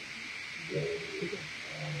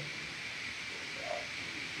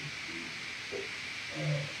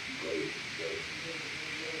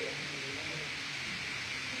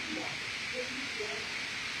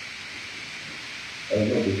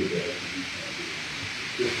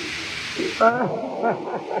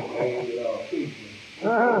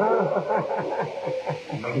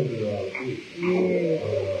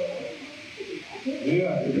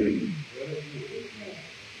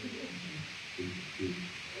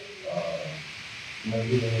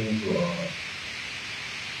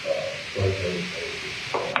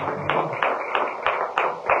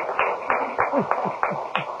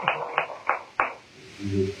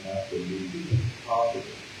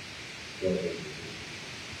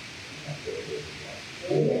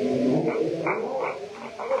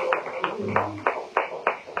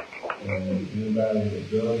 Anybody that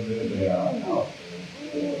does it, they are out.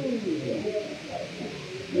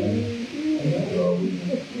 So we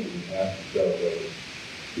have to celebrate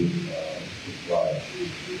his life.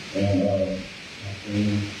 And I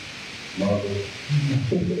think mother, you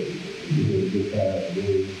did a good time to do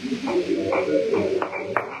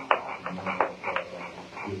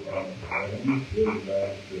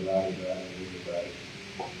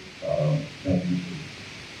thank you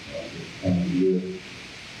for coming here.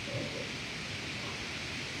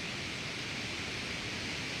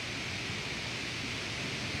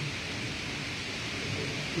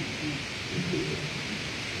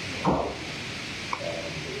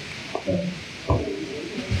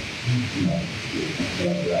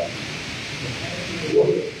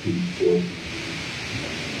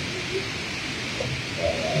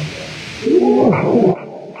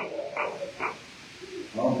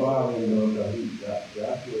 My father,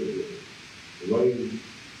 that's what it is. The way this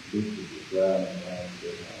is described in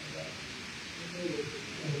the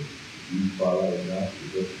you follow it, that's the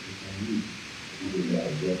difference from you. You do that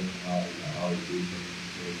again, how you do things,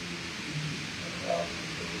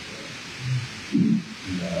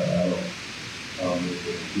 I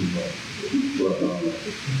It's too much. But,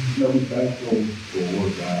 we're thankful for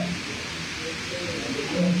what God is doing.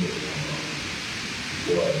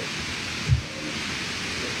 What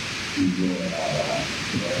He's doing in our lives.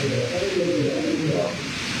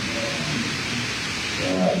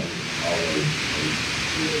 God is always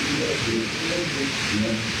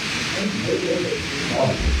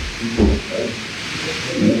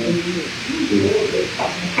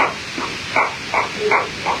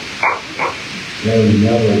there was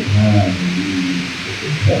never a time when you took a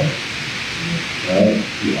point, right?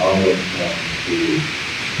 You always come to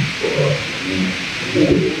for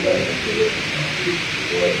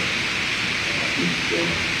what he's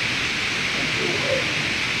doing and for what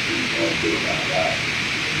he's going to do in our lives.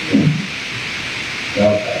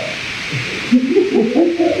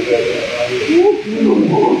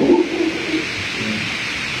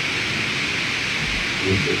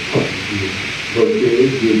 But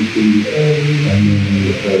it's good to see, and then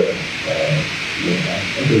the third,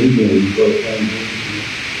 so we know you both come in.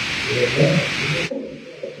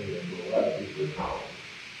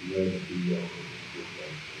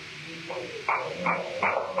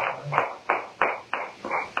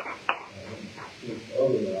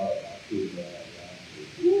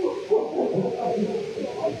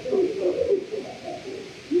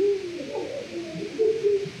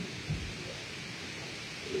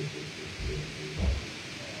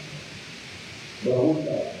 But I want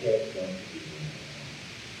to catch something.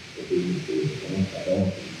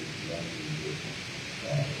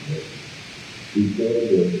 He said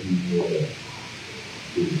that he would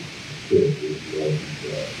take his love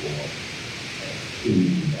for 2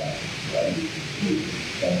 times, right?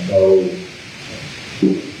 And so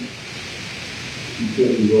he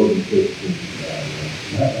said he wrote the 16 times.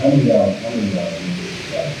 How many y'all remember this?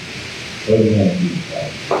 Raise your hand, please.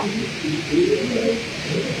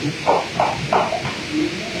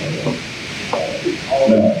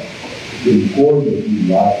 Now, it's important that you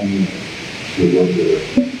lock in to what the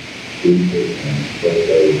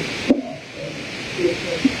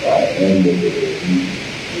and because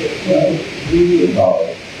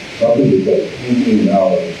some people take $10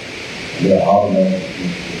 and they're automatically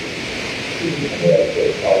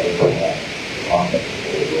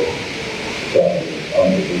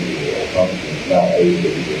not able to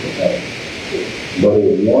do things. But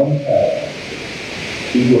at one time,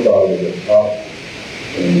 people thought it was possible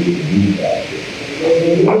and it was used out there.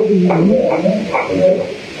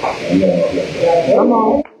 Come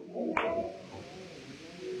on.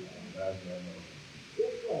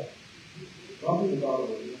 Some people thought it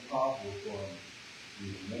was impossible for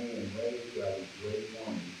this man raised by this great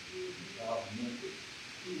woman in South Memphis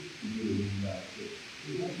to get to the United States.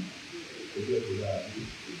 But guess what God did?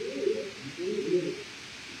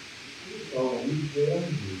 So when he tells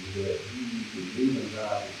you that he is leaving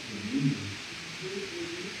God to you,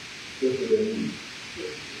 just what that means.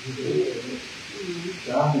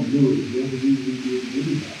 God can do it just as easily as he did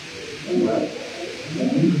it. Right? And the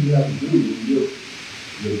thing you have to do is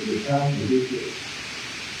your time to get there.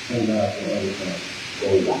 Thank God for other things.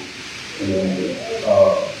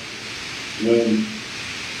 When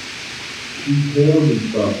he tells you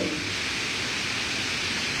something,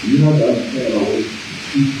 you have to understand always,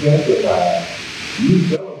 he testifies, you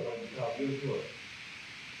celebrate because guess what?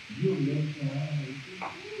 You're making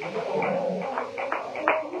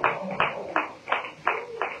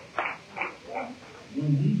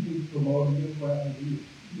when he gets promoted, guess what happens to you?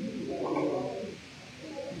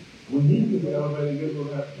 When he gets elevated, guess what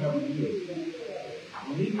happens to you?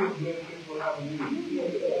 When he gets blessed, guess what happens to you?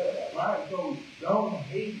 Right? So don't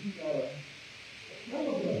hate each other.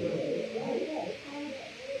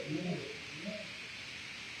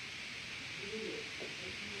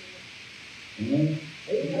 Amen.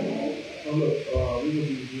 So look, we're going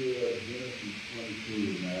to be here at Genesis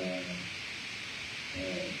 22 now.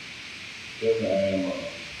 And yes, I am a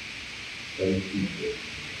faith teacher.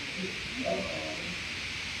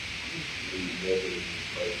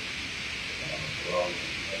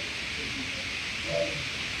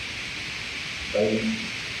 Faith,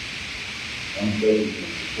 I'm faith is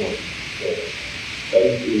important.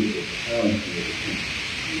 Faith is the currency of the people.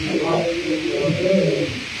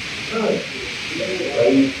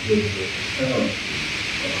 Faith is the currency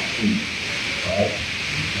of the people. Right?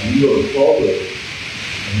 And you go forward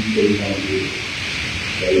and you say you want to do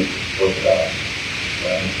faith for God.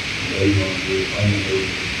 Right? You say you want to do unbelief.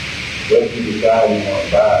 What you decide you want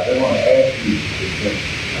to buy, they want to ask you to think.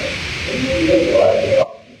 Right? Right?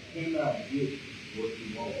 You cannot get what you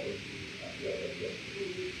want.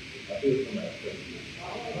 I feel somebody say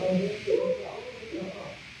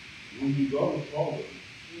when you go forward,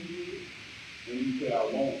 when you say, I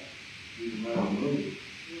won't be the man movie,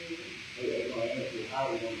 they're going to ask you how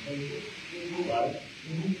they want to pay for it, right?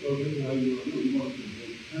 So this is how you want to do it. You want to get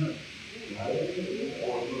currency, right?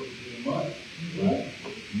 Or look at money, right?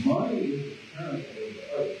 Money is the currency of the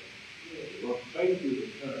earth. Well, faith is the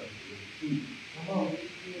currency of the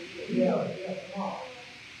kingdom.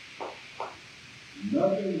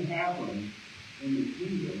 Nothing happens in the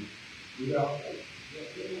kingdom without faith.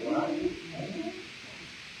 Right?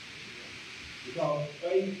 Because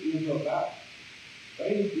faith is the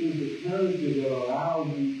currency that allows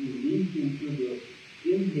you to reach into the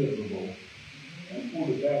invisible and pull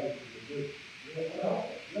it back into the visible.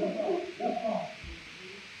 That's right.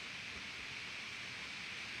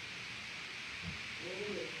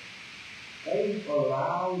 Faith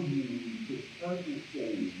allows you to purchase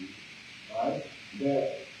things, right, that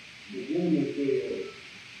the enemy says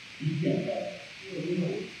you can't have.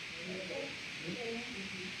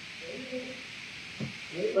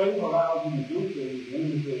 Faith allows you to do things the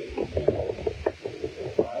enemy says you can't have.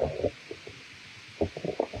 Right?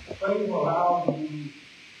 Faith allows you to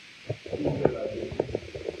do things like this.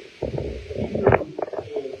 Jesus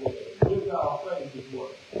says without faith is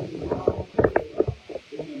what?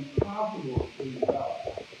 It's impossible to please God.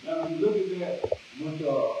 Now, if you look at that with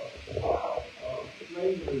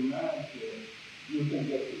slavery mindset, you'll think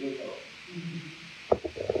that's ridiculous.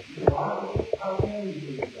 Why? How can you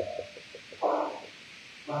please God?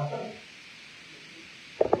 By faith.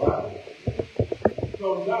 Right? So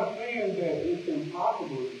it's not saying that it's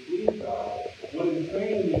impossible to please God. What it's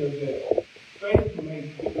saying is that faith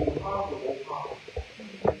makes the impossible possible.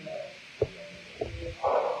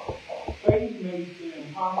 Faith makes the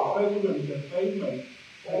impossible. Faith makes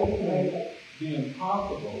the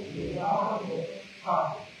impossible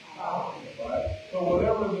possible. Right? So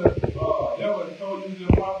whatever the devil told you is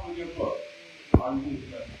impossible, guess what? All you need is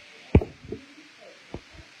faith.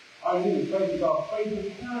 All you need is faith, because faith is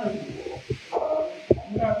currency.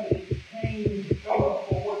 You have to exchange faith for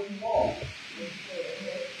what you want.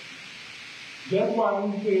 That's why we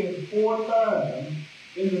said 4 times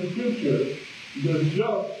in the scripture, the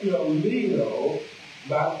just shall live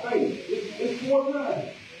by faith. It's 4 times.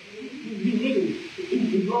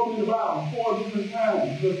 You wrote in the Bible 4 different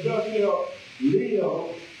times. The just shall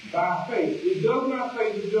live by faith. It does not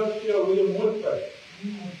say the just shall live with faith.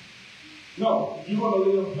 No, you're going to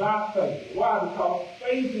live by faith. Why? Because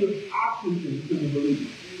faith is oxygen to the believer.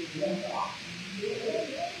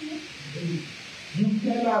 You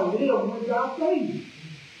cannot live without faith.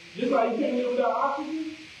 Just like you can't live without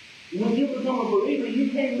oxygen. When you become a believer,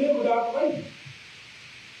 you can't live without faith.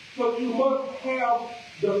 So you must have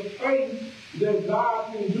the faith that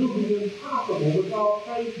God can do the impossible, because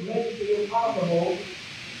faith makes the impossible.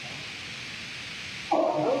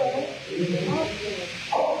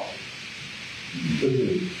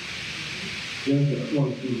 Genesis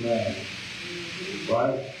 22:9.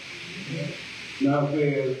 Right? Now it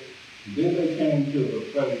says, then they came to the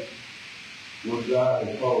place where God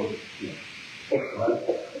had told them. Right?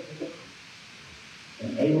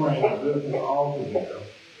 And Abraham built an altar there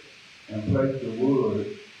and placed the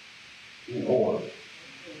wood in order.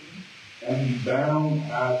 And he bound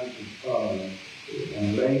Isaac his son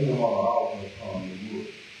and laid him on the altar upon the wood.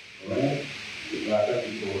 Right? God,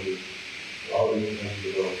 thank you for this. All these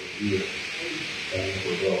things are over here. Thank you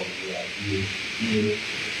for those who are here.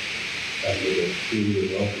 Thank you for the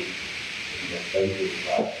spirit of open. And the faith of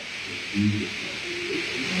God is Jesus.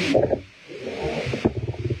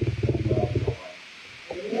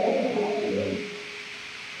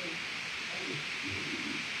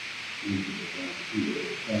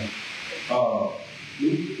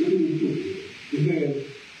 It says,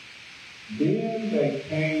 then they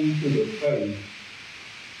came to the faith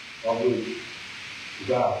of which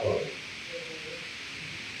God was.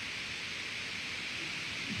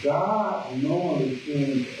 God normally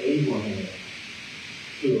sends Abraham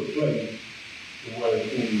to a place where it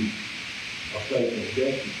seems a place of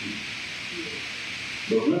destitute.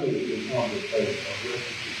 But really it becomes a place of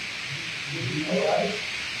restitution. Alright?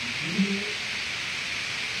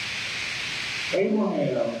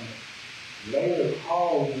 Abraham later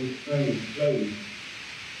called this same place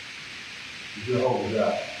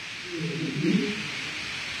JEHOVAH-JIREH.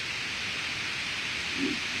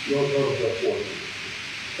 Go to verse 14.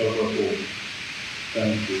 Go to verse 14.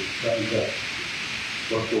 Thank you. Thank you.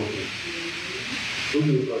 Verse 14. We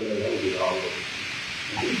do it right there. That would be all over.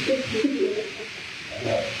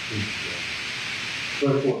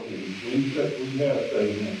 Verse 14. When you have it, say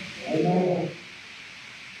amen. Amen.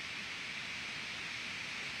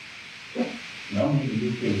 Now I'm reading the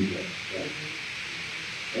New King James.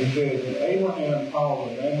 It says, and Abraham called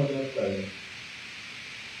the name of that place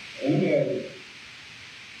And he had it.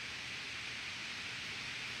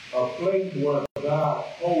 A place where God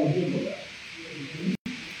told him about.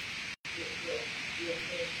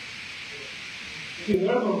 See,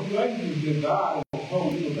 there's some places that God has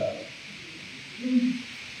told you about.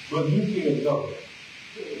 But you can't go.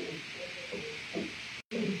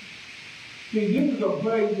 See, this is a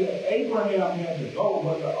place that Abraham had to go,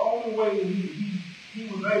 but the only way that he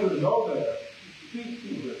was able to go there,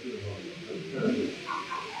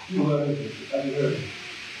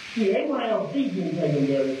 see, Abraham's feet didn't take him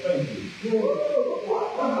there, his faith did.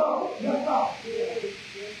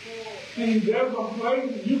 See, there's some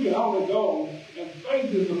places you can only go, and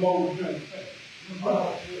faith is the most transparent.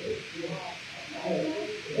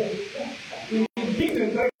 See, his feet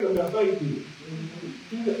didn't take him there, faith did.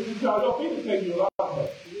 Because your feet can take you a lot of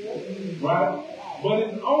places, right? But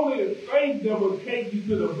it's only faith that will take you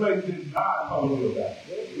to the place that God told you about.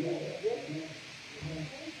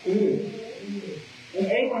 It is. And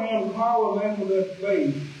Abraham's power landed that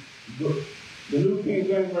place. The New King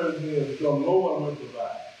James Version says, the Lord will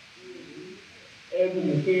provide. As it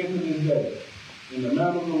is said to this day, in the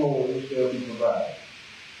mount of the Lord it shall be provided.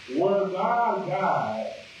 Where God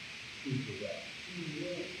guides, he provides.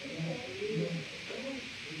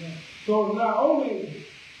 So not only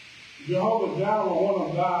JEHOVAH-JIREH, one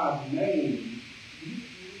of God's names,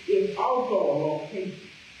 it's also a location.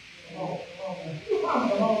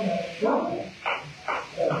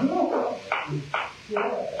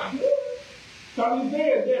 So he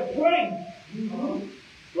said that place,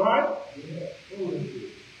 right?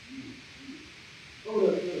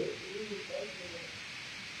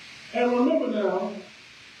 And remember now,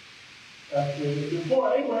 before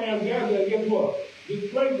Abraham got there, guess what? This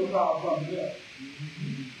place was called something else.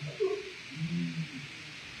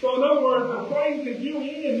 So in other words, the place that you're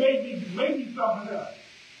in may be something else.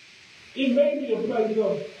 It may be a place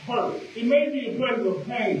of hurt. It may be a place of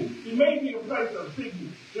pain. It may be a place of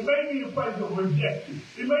sickness. It may be a place of rejection.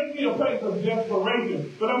 It may be a place of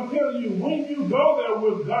desperation. But I'm telling you, when you go there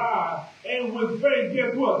with God and with faith,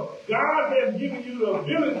 guess what? God has given you the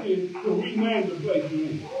ability to rename the place you're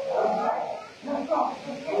in.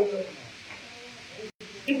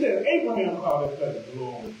 It said Abraham called that place the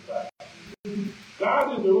Lord was God. God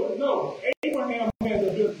didn't do it. No, Abraham had the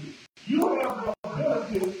ability. You have the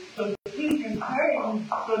ability to speak and change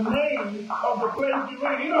the name of the place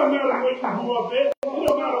you're in. It don't matter where you grew up at. It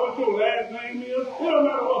don't matter what your last name is. It don't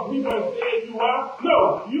matter what people have said you are. No,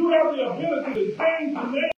 you have the ability to change the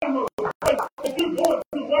name of the place that you're going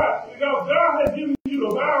to. Why? Because God has given you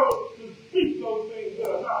the power to speak those things that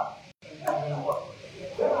are not.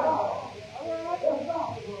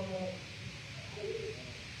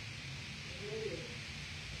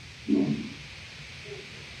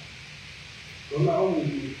 So not only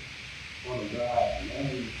do you want to God,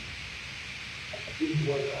 this is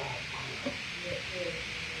what God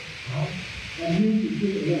right? And here's the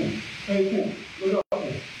big thing. Pay attention. Look up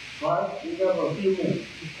here. Right? We have a few minutes.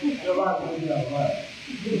 Your life will be on the line.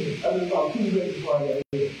 I just saw 2 minutes before I got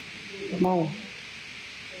here. Come on.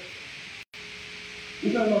 You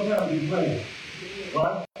got no time to be playing.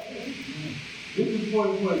 Right? This is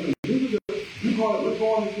 2023. We're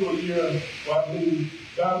going into a year where I believe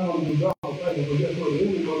God's going to do double things, but guess what? Then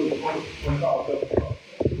we're going to call double.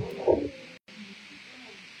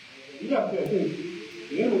 You got to pay attention.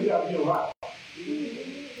 The enemy got to get right.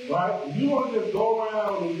 Right? If you want to just go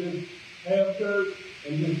around and just have church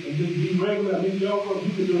and just be regular and mediocre,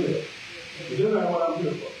 you can do that. But this ain't what I'm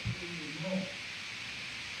here for.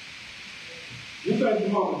 This ain't the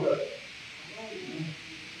moment church.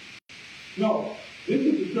 No. This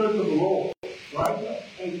is the church of the Lord. Right?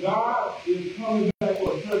 And God is coming back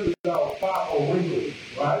for a church without spot or wrinkles.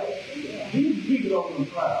 Right? He's speaking over the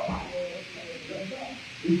crowd.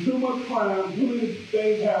 There's too much crime, too many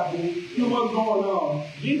things happening, too much going on.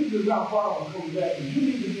 Jesus is not far from coming back, and you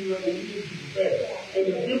need to be ready, you need to be prepared. And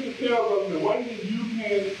the scripture tells us the way that you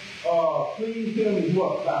can please him is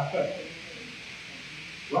what? By faith.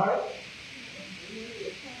 Right?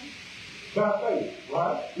 By faith,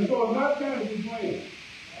 right? And so it's not time to be playing.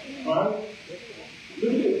 Right?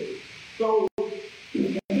 Look at this. So,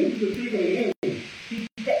 and this is the trick of the enemy.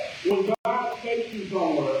 When God takes you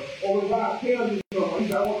somewhere, or when God tells you somewhere, he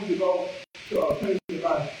says, I want you to go to change your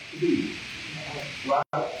life to be. Right?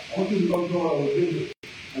 I want you to go join a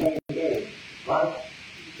visit. Right?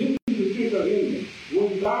 This is the trick of the enemy.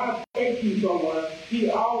 When God takes you somewhere, he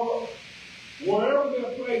always, wherever that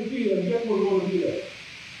place is, guess what's going to be there?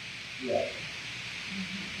 Yeah.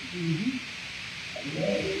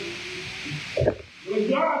 When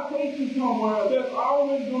God takes you somewhere, there's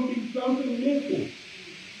always going to be something missing.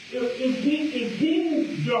 If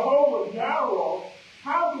he's Jehovah-Jireh,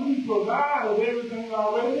 how can he provide if everything's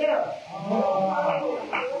already there?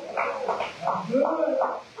 Good.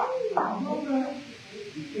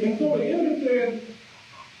 And so the enemy says,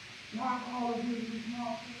 God calls you this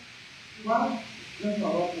mountain. Right? That's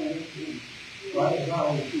not what I'm saying. Right? It's not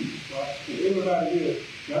on the feet. Right? So everybody here,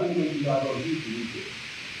 y'all didn't make you guys go to Houston.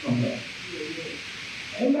 Come back.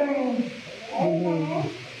 Amen. Amen.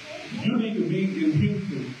 You need to be in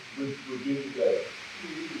Houston with me today.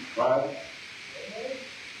 Right?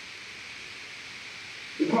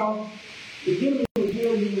 Because the enemy will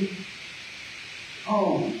tell you,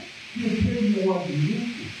 he'll tell you what to do.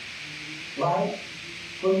 Right?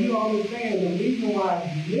 But you don't understand the reason why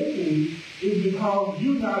he's listening is because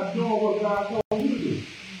you're not doing what God told you to do.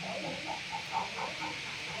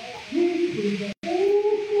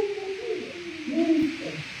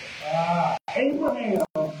 Abraham,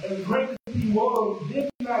 as great as he was, did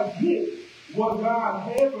not get what God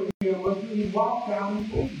had for him until he walked down the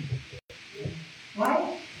street.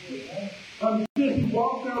 Right? Until he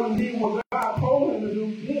walked down and did what God told him to do,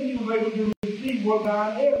 then he was able to receive what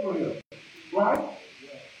God had for him. Right?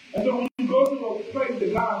 And so when you go to a place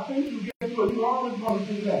that God sent you, guess what? You're always going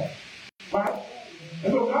to do that. Right?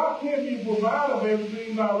 And so God can't be provided of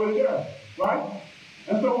everything already there. Right?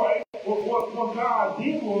 And so what God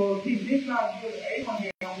did was he did not give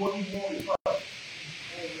Abraham what he wanted first.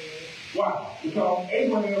 Why? Because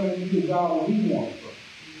Abraham didn't give God what he wanted first.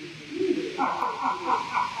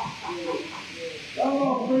 Come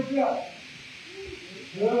on, preach up.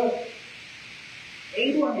 Good.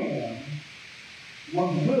 Abraham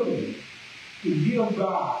was willing to give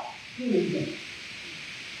God anything.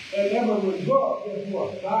 And as a result, guess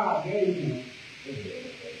what? God gave him everything.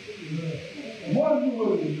 What are you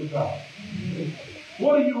willing to give God?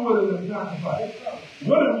 What are you willing to sacrifice?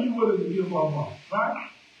 What are you willing to give up on? Right?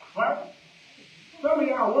 Right? Some of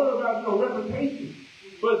y'all worry about your reputation.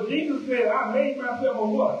 But Jesus said, I made myself a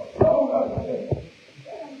what?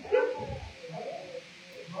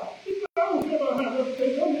 He said, I don't care about my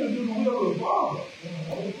reputation. I'm here to do the will of the Father.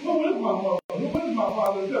 Who is my mother? Who is my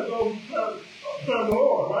father? Except those who serve the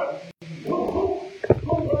Lord, right? Who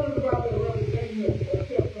worries about their reputation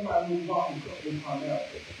except somebody who's walking in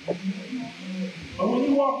carnality? But when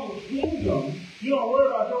you walk in the kingdom, you don't worry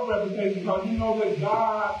about your reputation because you know that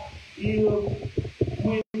God is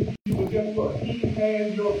with you. But guess what? He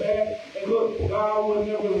has your back. And look, God will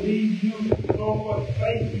never leave you nor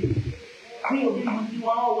forsake you. He'll be with you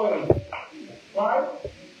always. Right?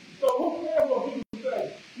 So who cares what people say?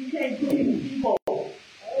 You can't please people.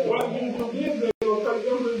 Whether you do this, they will say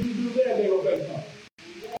something. If you do that, they will say something.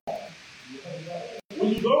 When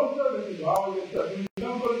you go to church, you always in church. When you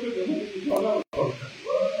don't go to church, you don't never go to church.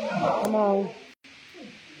 Come on.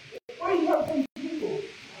 Why you got to please people?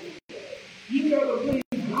 You got to please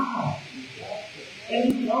God. And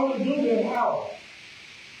you can only do that how?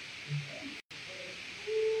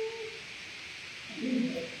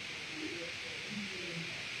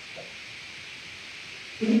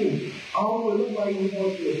 All it looks like we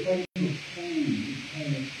want you to take the pain. You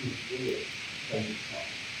can't do it.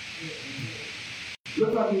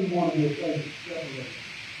 Looks like we want to be a place to separate.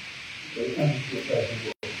 But it can't be a place to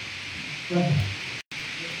work.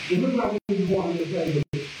 It looks like we want to be a place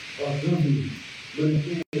of good. But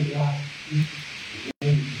instead, God is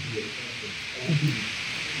going to be a place.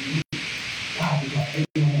 God is like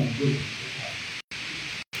Abraham good.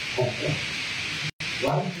 Okay.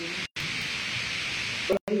 Right?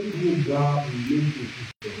 Thank you, God, who uses you to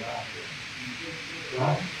provide for.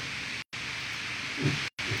 Right?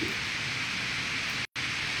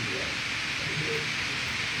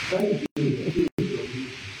 Thank you.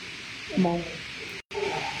 Come on.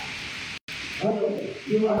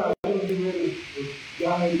 You know how I was getting ready with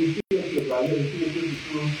y'all had your field trip, right? You had a field trip to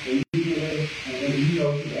school, and you get ready, and then you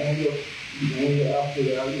know, you add your outfit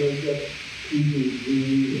out, you know, you got TV,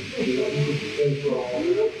 you put the face on,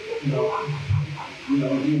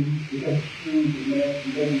 you have shoes and that,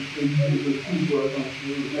 you have the keyboard on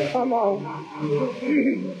shoes. Come on.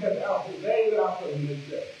 You got the outfit, laid out for you,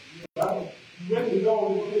 right? You ready to go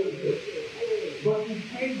on this field trip. But you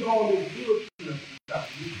can't go on this field trip without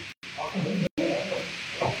you.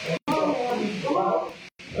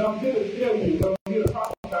 And I'm here to tell you, I'm here to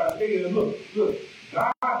prophesy, look,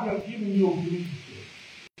 God has given you a belief,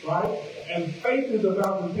 right? And faith is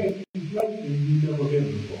about to take you places you've never been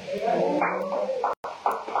before.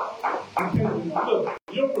 Look,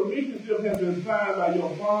 your relationship has been signed by your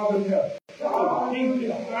Father in heaven. He's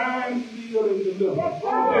been signed, sealed, and delivered.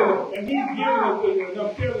 And He's giving it to you. And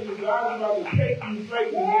I'm telling you, God is about to take you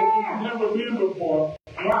places that you've never been before.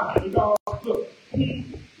 Why? Because, look,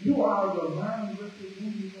 you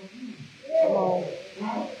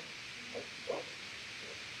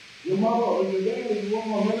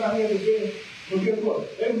in the bed. But guess what?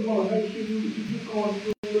 They was going to make sure you just going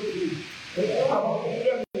through with the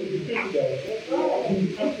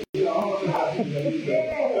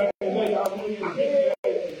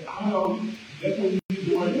that's when you use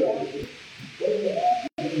the word.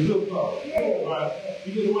 You look up, right?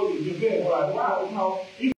 You get away with your bed, right? Why? Because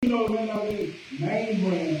even though it may not be name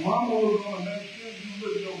brand, mama was going to make sure you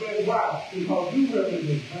look at your bed. Why? Because you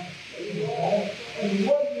represent her. And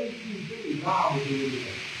what makes you think God will do it?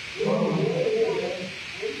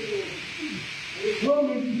 What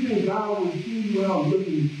makes you think God will see you out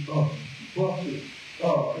looking busted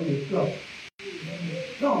in the stuff?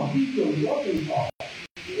 No, he's the working part.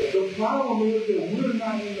 The problem is that we're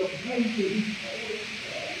not in the place that he's.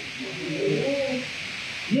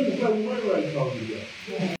 You're the place where everybody told you to go.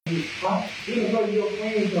 Right? You're the place your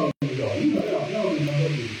friends told you to go. You know that.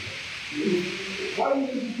 Why do you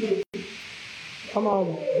listen to the Come on.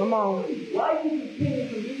 Why do you continue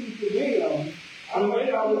to listen to them when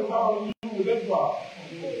they always calling you with their problem?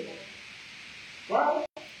 Right?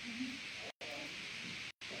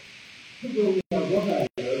 We're going to have one night.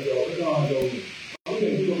 We're going to go.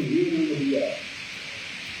 Okay, we're going to get into the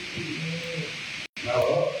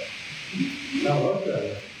Now up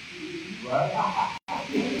there. Right?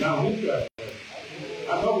 Now he's there.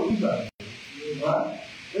 I know what he's there. Right?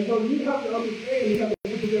 And so you have to understand, you have to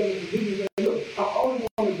put together the position and say, look, I only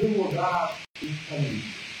want to do what God is telling me.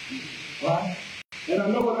 Right? And I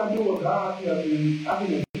know what I do what God tells me, I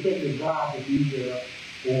can expect that God to be there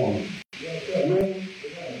for me. Amen?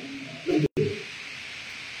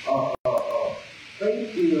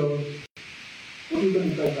 Faith is, what are you going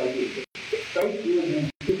to say like this? Faith is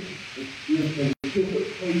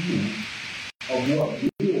anticipation of what will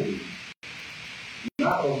be,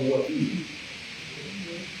 not of what is.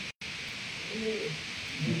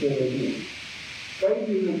 You say that again. Faith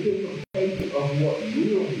is anticipation of what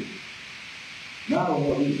will be, not of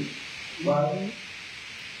what is. Right?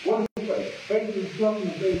 What is faith? Faith is something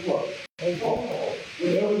to say what?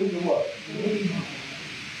 With evidence of what?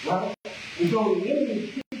 Right? And so the enemy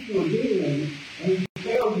keeps you again, and he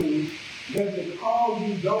tells you that because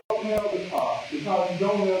you don't have the car, because you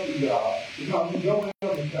don't have the job, because you don't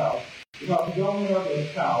have the house, because you don't have the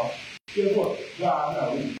child, guess what? God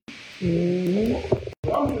knows.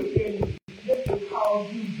 I'm going to tell you, just because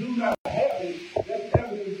you do not have it, that's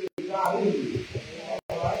evidence that God is you.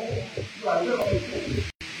 Alright? Right, that makes sense.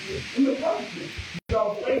 In the country,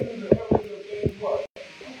 because faith is the evidence of things what?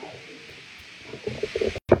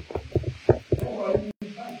 That's why you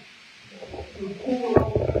need faith. To pull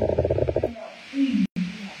those things that you cannot see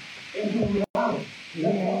into reality.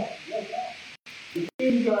 The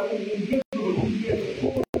things that are invisible, you get to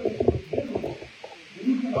pull them into visible. And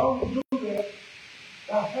you can only do that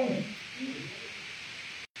by faith.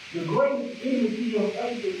 The greatest enemy to your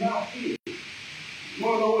faith is not fear. You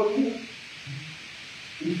want to know what it is?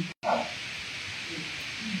 It's faith.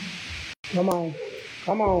 Come on.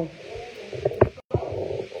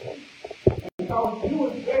 And because you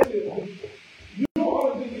expect it, you don't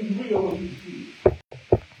always think it's real when you see it.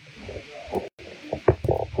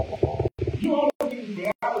 You always think it's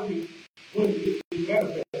reality when it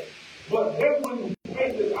manifests. But that's when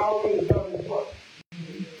faith is already done its work.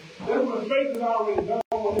 That's when faith is already done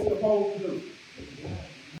what it's supposed to do.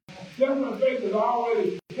 That's when faith is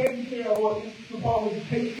already taking care of what it's supposed to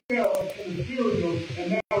take care of in the spiritual, and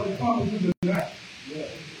now it's coming to the natural.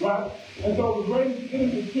 Right? And so the greatest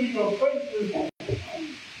enemy to your faith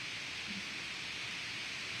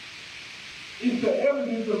is the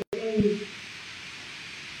evidence of things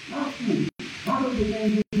not true. Not of the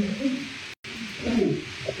things that you think.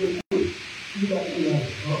 You got to be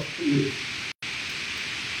honest.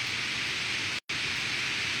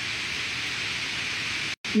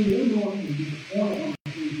 See, the enemy wants you to be disappointed on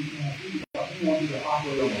the things you can't do. He wants you to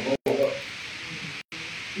operate on the low level.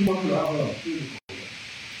 He wants you to operate on the physical level.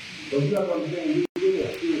 But you have to understand, you're really a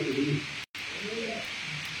spiritual being.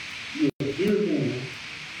 You're a spiritual being.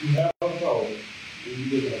 You have a soul, and you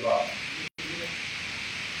live in a body.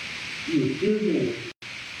 You're a spiritual being.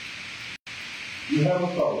 You have a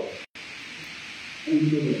soul, and you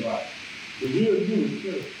live in a body. The real you is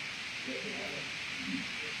spirit.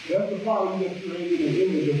 That's the problem that created an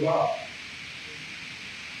image of God.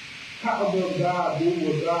 How does God do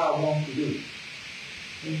what God wants to do?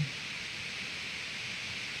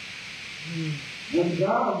 When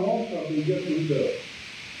God wants something, guess what he does?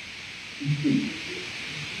 He speaks.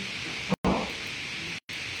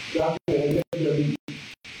 God said, let there be.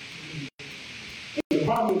 And the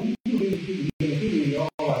problem is you didn't see in your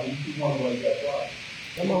whole life. You keep on like that.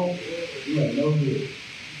 Come on. You ain't no good.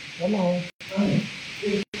 Come on.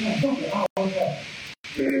 It's something I always have.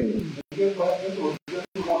 guess what? This was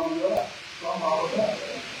one of your life. So I'm all about that.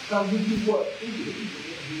 So you do what?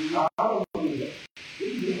 I don't believe that.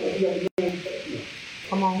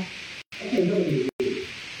 Come on. I can't do it.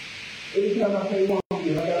 Every time I pay one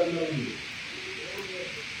bill, I got another bill.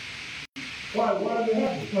 Why does it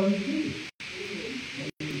happen? Because you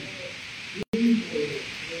see it.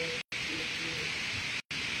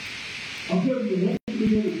 I'm telling you, when you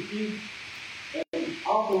begin to speak and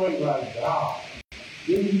operate like God,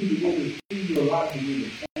 then you begin to see your life begin to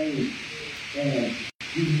change, and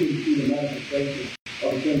you begin to see the manifestation of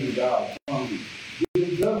the things of God from you.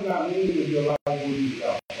 It does not mean that your life will be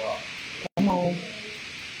without problem. Come on.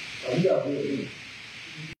 So you got to be in.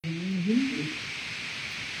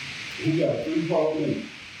 You got 3-4 minutes.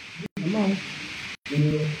 Come on.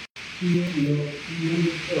 Feel.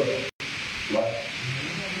 Right?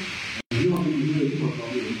 You don't need to do this. You must not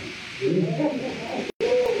do this.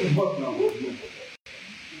 You must not do this.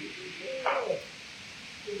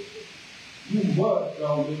 You must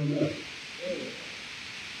not do this.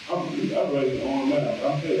 I'm ready on now.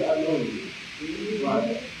 I'm telling you, I know you. Right?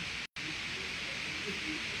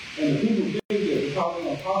 And the people think that because they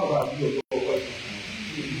don't talk about it, you'll go away from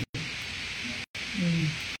them.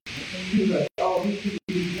 You're like, oh, these people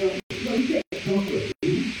need help. No, you can't come with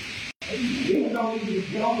it. They don't need to be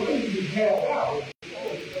helped, they need to be cast out.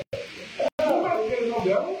 Nobody says no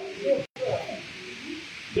devil.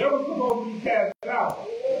 Devil's supposed to be cast out.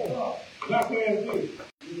 Not cast in.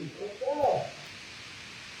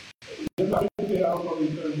 Just like you said, I don't know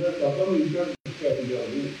these certain verses, some of these verses cast the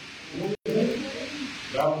devil in.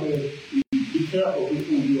 God says, be careful with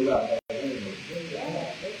who you allow back in.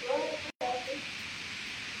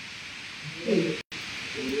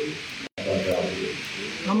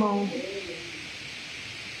 Come on.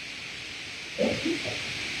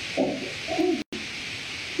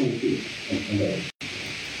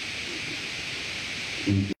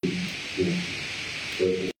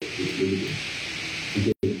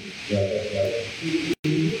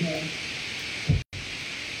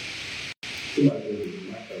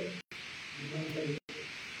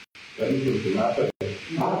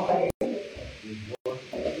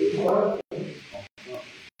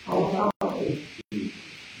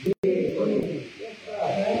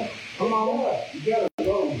 Come on. You gotta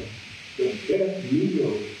go. The best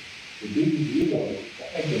meal, the biggest meal,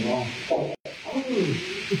 take them on.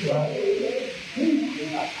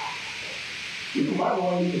 You might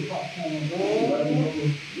want to eat the popcorn, but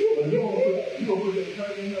you don't put that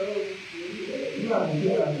turkey in the oven. You got to do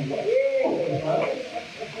that. Right?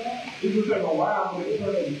 It will take a while for the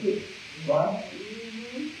turkey to cook, right?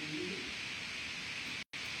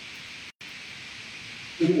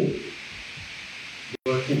 Look at this.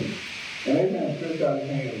 Verse 10. And Abraham stretched out his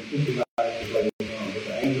hand and took the knife to lay it down. But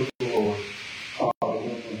the angel of the Lord called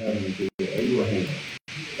him from heaven and said, Abraham.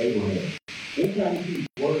 Anytime you see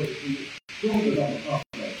words, choose another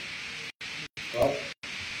confirmation. Right?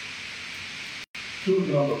 Choose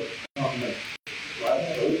another confirmation. Right?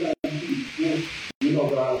 So anytime you see this, you know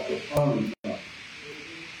God is confirming something.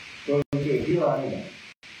 So he said, here I am.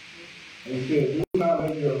 And he said, do not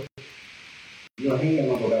let your hand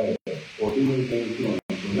on the bag or do anything to him.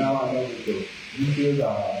 So now I know that you fear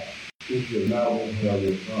God, if you're not going to tell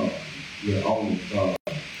your son, your only son.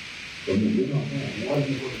 So you know what I'm saying? What are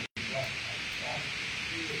you going to do?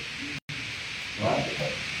 Right?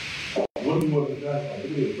 What do you want to do? Look at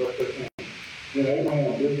this, verse 13. Then Abraham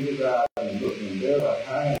lifted his eyes and looked, and there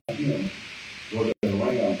behind him was a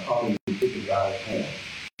ram calling to pick his eyes hand.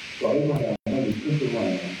 So Abraham went and took the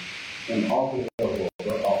ram and offered it up for a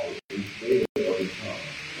burnt offering instead of his son.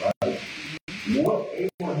 Right? What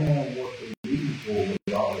Abraham was believing for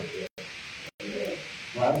was already there.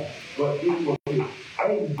 Right? But it was his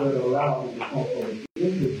faith that allowed him to come from the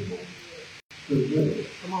invisible to the visible.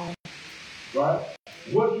 Come on. Right?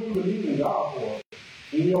 What do you believe in God for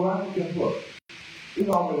in your life? Guess what? It's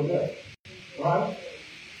already there. Right?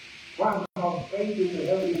 Why? Because faith is the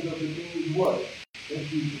evidence of the things what? That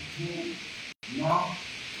you cannot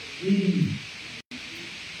see.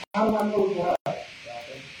 How do I know God?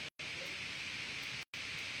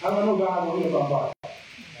 How do I know God will hear my body?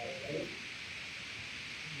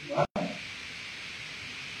 Right?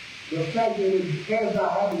 The fact that it has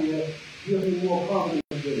not happened yet gives me more confidence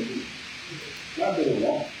than it is. Not that it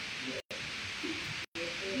won't.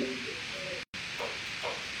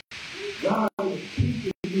 God is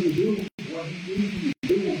teaching you to do what He needs you to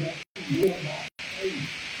do with faith.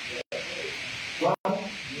 Right?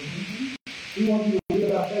 He wants you to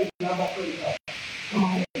live by faith, not by faith. Come on.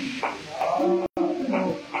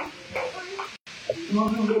 He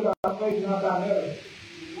wants you to live by faith, not by medicine.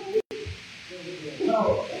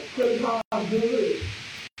 No. Criticize good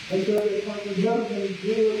until it comes to never been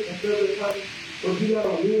good until it comes, but you gotta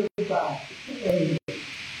live by it.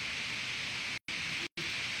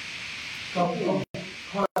 Come,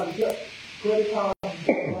 criticize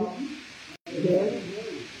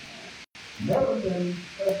never been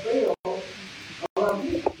failed around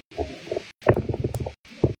here.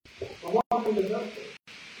 The one thing is up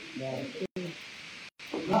there.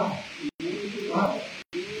 Right. Right.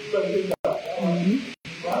 So it's up.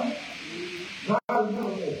 Right? God is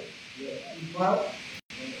not there. Right?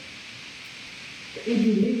 If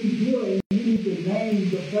you need healing, you need to name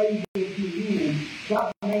the place that you're in. Stop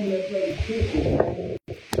naming that place Christian.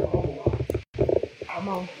 Come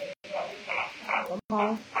on. Come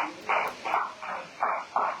on.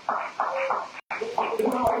 It's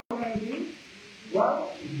not around you. Right?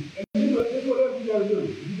 And this is what else you gotta do.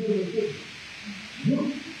 You do it. You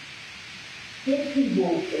fix people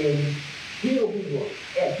and heal people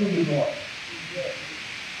at 2 in the morning.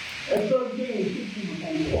 And certain things fix people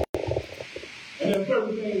can do. And there are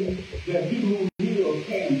certain things that people who heal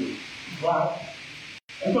can do. Right?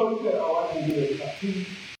 And so we said, oh, I can do it. What you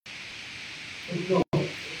doing?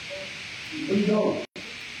 What you doing?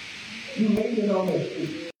 You leaning on that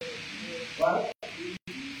shit. Right?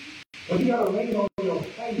 But you gotta lean on your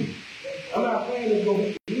faith. I'm not saying it's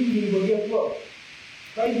going to be easy, but guess what?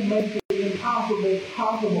 Faith makes it impossible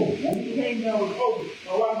possible. When we came down with COVID,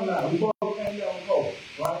 my wife and I, we both came down with COVID,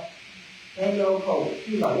 right? Came down with COVID.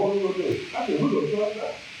 She's like, what are we going to do? I said, we're going to trust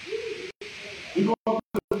God. We're going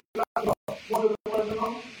to trust God. What is the person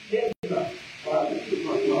on? Yes, God. Right? This is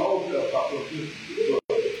my old self talk about this. You know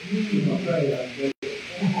what I'm saying?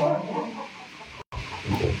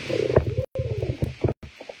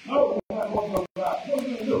 No, we're not going to God. What are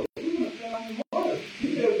you going to do? You're going to stand on your word. He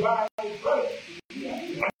said, by his grace.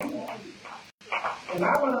 And I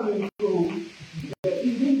learned in school that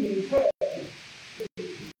you need to test.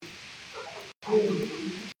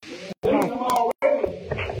 I'm already,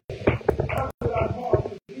 after I'm born to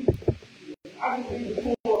be, I just need to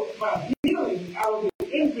pull my healing out of the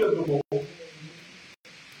invisible.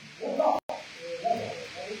 That's all.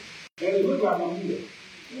 And it looks like I'm healed.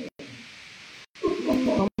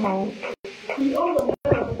 Come on. See, on the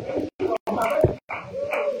manifestation of my faith.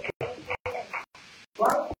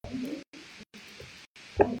 Right?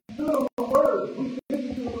 To the word. We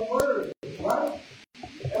listen to the word. Right?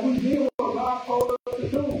 And we deal with what God told us to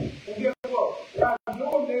do. And guess what? By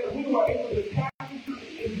doing that, we were able to tap into the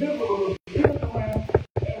invisible, the spiritual realm,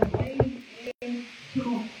 and bring into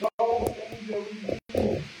those things that we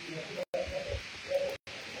do.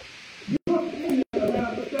 You're seeing the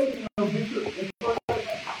manifestation of victory.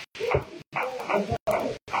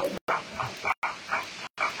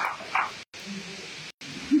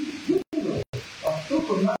 A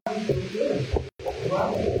supernatural experience.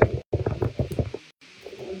 Right?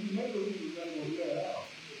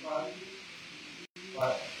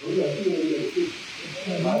 Right. We got two of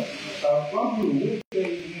them. Right. Some people wish they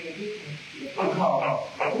had call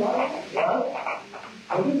right?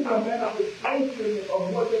 And this is a manifestation of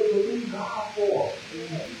what they believe God for.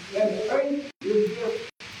 And faith is just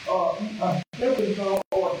a stepping stone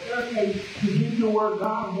or a staircase to get to where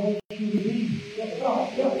God wants you to be.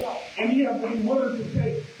 And you have to be willing to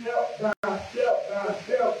take step by step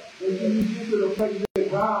until you get to the place that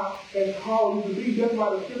God has called you to be. That's why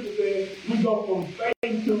the scripture says we go from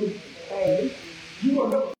faith to faith. You will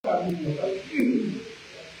never stop using your faith.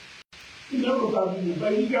 You never stop using your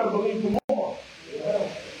faith. You got to believe for more.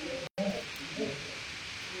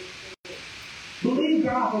 Believe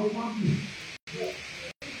God for something.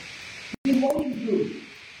 He wants you to.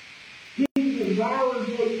 He desires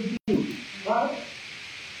what you do. Right?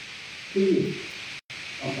 See.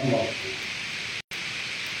 I'm off.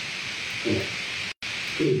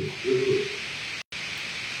 Good.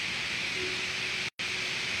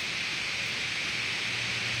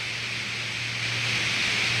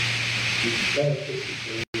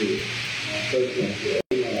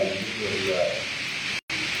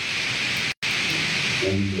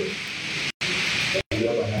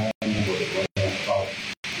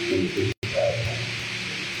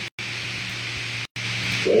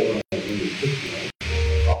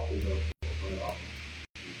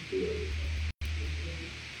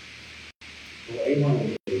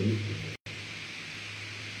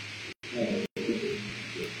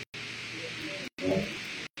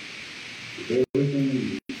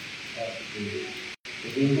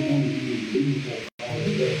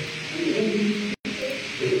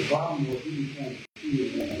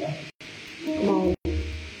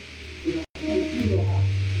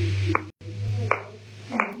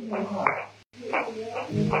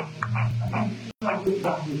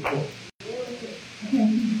 doctor's report. I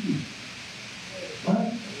can't teach you.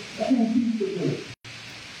 Right? I can't teach the village.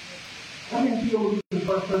 I can't be able to be the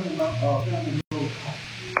first person in my family who goes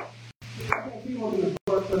to I can't be able to be the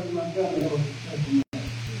first person in my family who goes to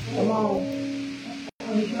Come on.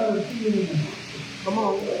 You gotta see it in the Come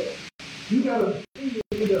on. You gotta see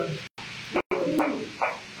it in the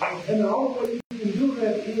and the only way you can do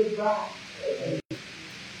that is by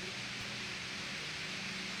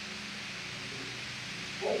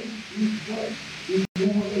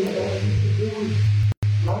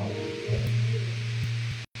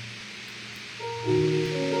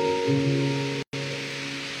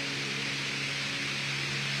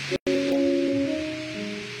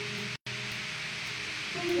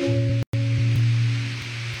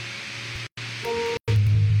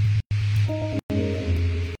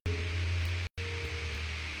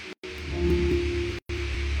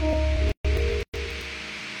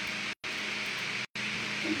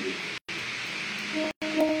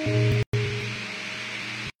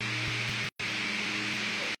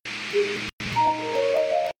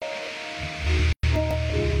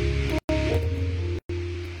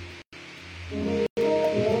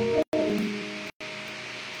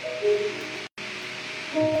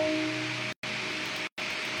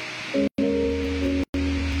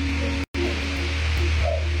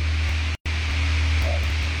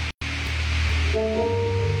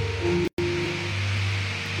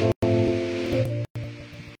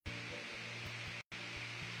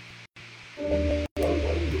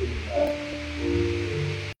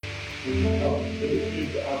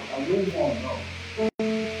I really want to know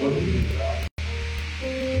what it is about.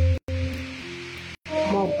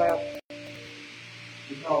 Come on, Pastor.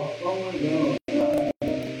 Because someone young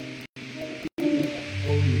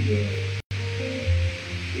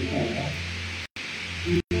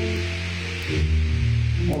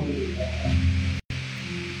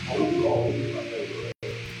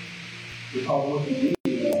because what he did,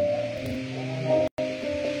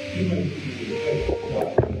 he made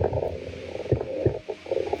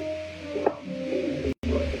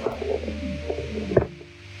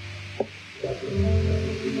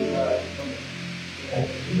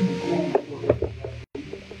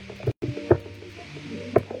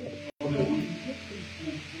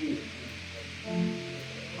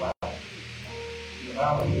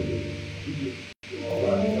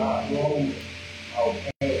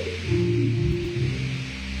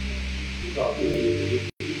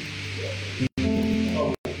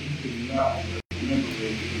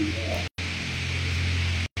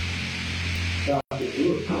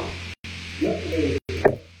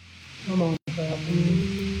Come on,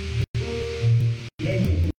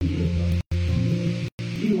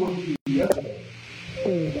 you want to be yesterday.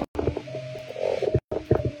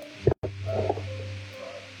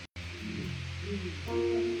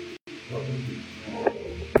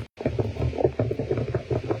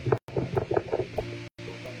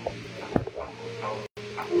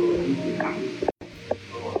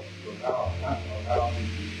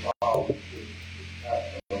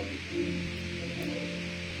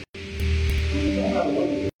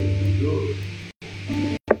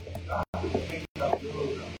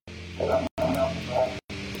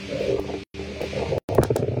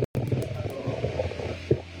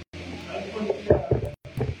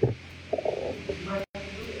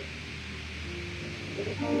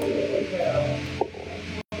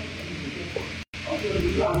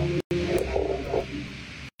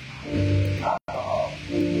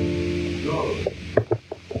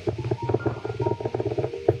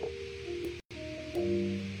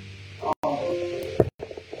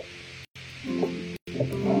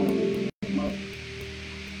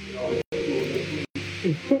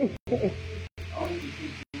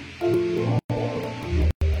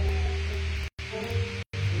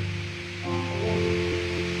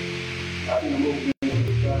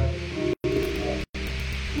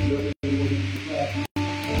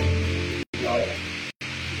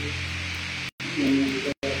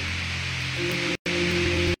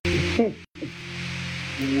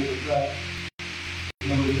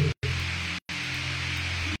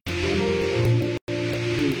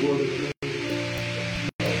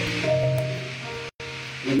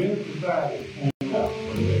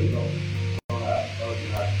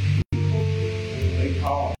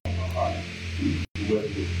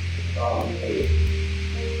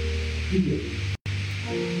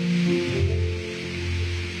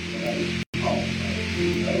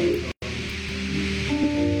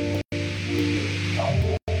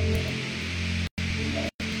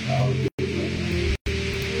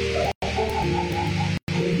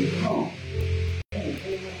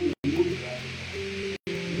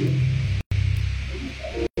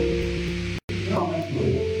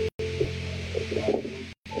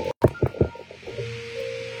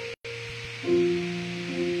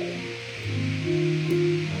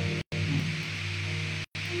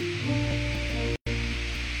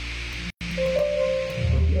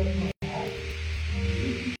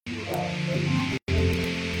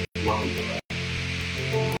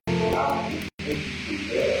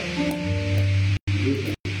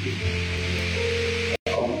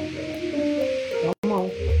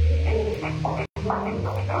 Come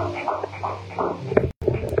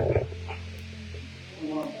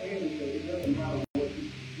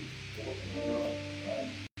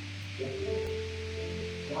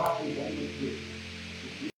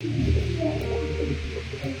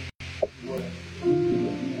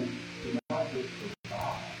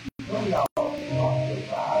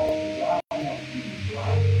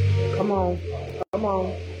on. Come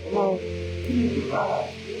on. Come on.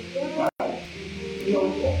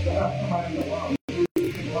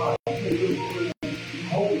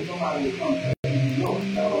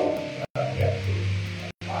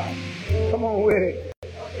 Come on with it.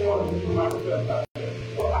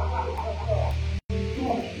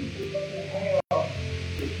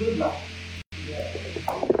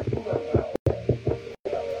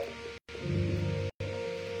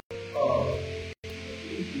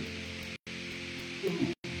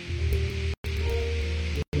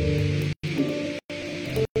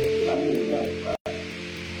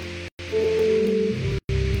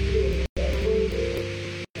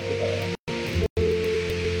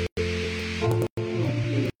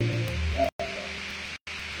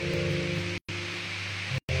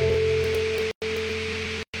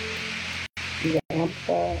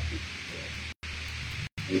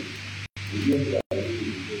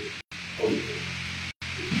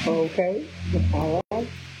 Okay. All right.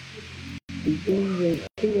 Ephesians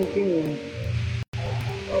 2:10.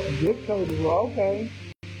 Good code. Okay.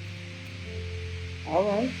 All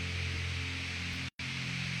right.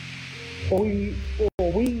 For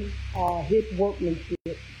we are his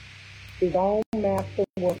workmanship, his own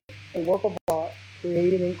masterwork, a work of art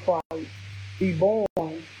created in Christ, be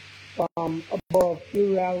born from above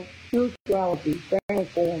spirituality,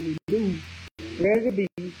 transformed, renewed, ready to be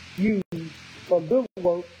used for good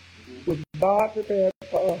work, which God prepared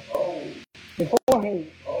for us beforehand.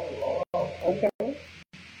 Okay?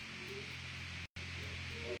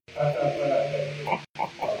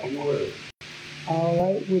 All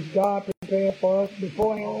right, which God prepared for us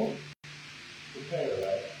beforehand.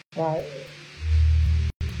 Right.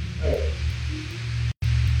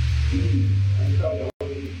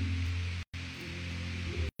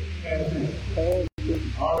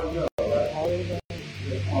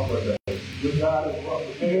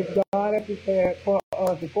 Which God had prepared for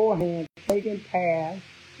us beforehand, taking paths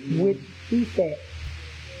which He set,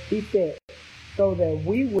 so that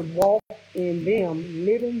we would walk in them,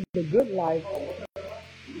 living the good life.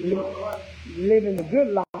 Living the good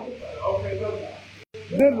life.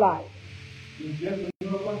 Good life.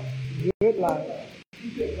 Good life. He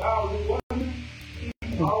said God was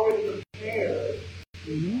already prepared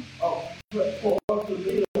for us to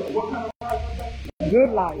live. What kind of life was that?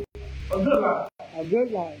 Good life. A good life. A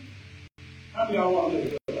good life. How many of y'all want to live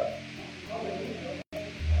a good life?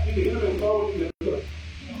 You can go to the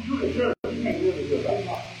you in church, you can't live a good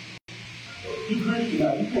life. You Christian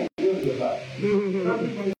now, you can't live a good life. Some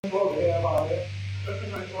people ain't supposed to have all that. Some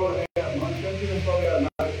people ain't supposed to have money. Some people ain't supposed to have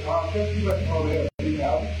nice cars. Some people ain't supposed to have a big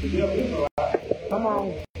house. The devil is a lie. Come on.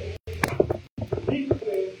 Jesus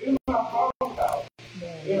said, in my Father's house,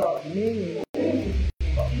 there are many.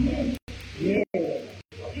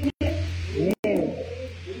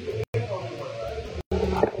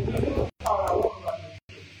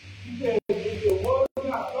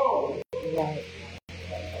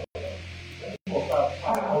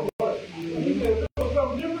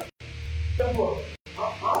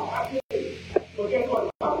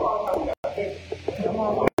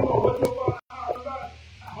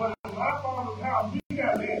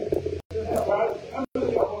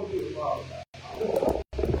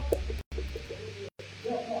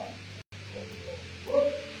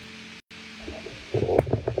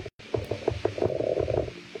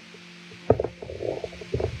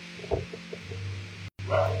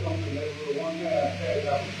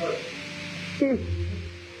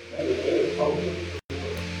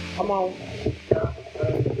 Come on.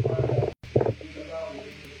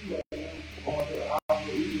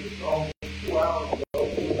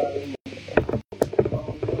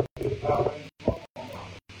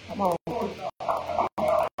 Come on. Come on.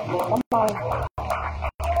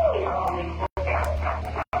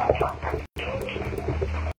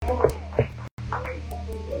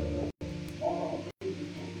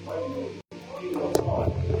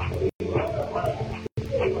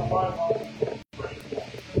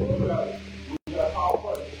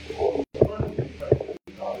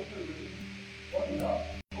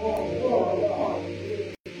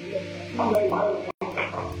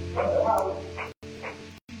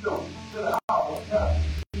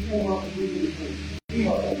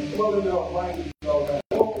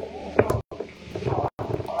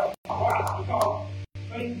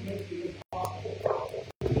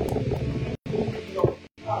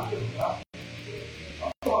 I'm talking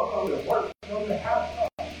about the work, something that happens.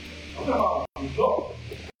 I'm talking about results.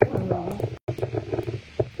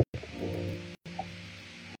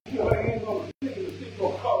 You know, my hands on the stick and the stick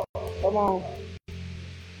gonna cover. Come on.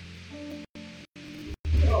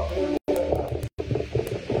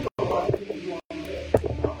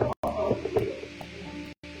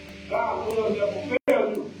 God will never fail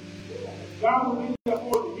you. God will be there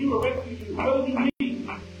for you. He will rescue you. Whatever you need.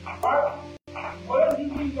 Right? Whatever you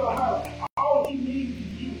need your house, all he needs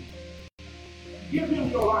is you. Give him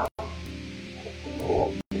your life.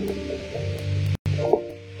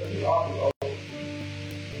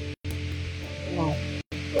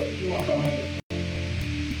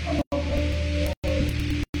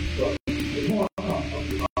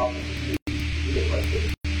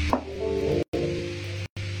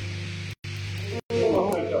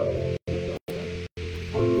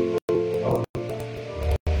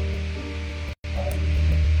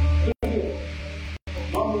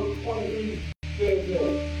 Numbers 23 says that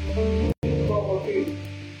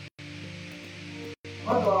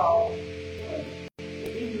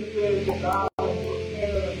Jesus says that God will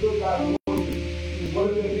stand up and look out for you. What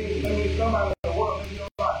does it mean? That means somebody in the world in your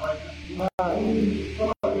life right now.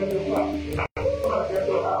 Somebody in your life. Somebody in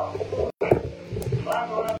your house.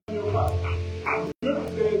 Right in your life. The scripture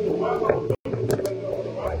says the weapon of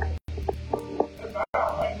the right. That's not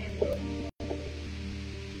right here.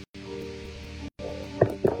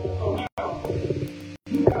 So now,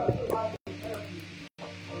 you got to survive the therapy.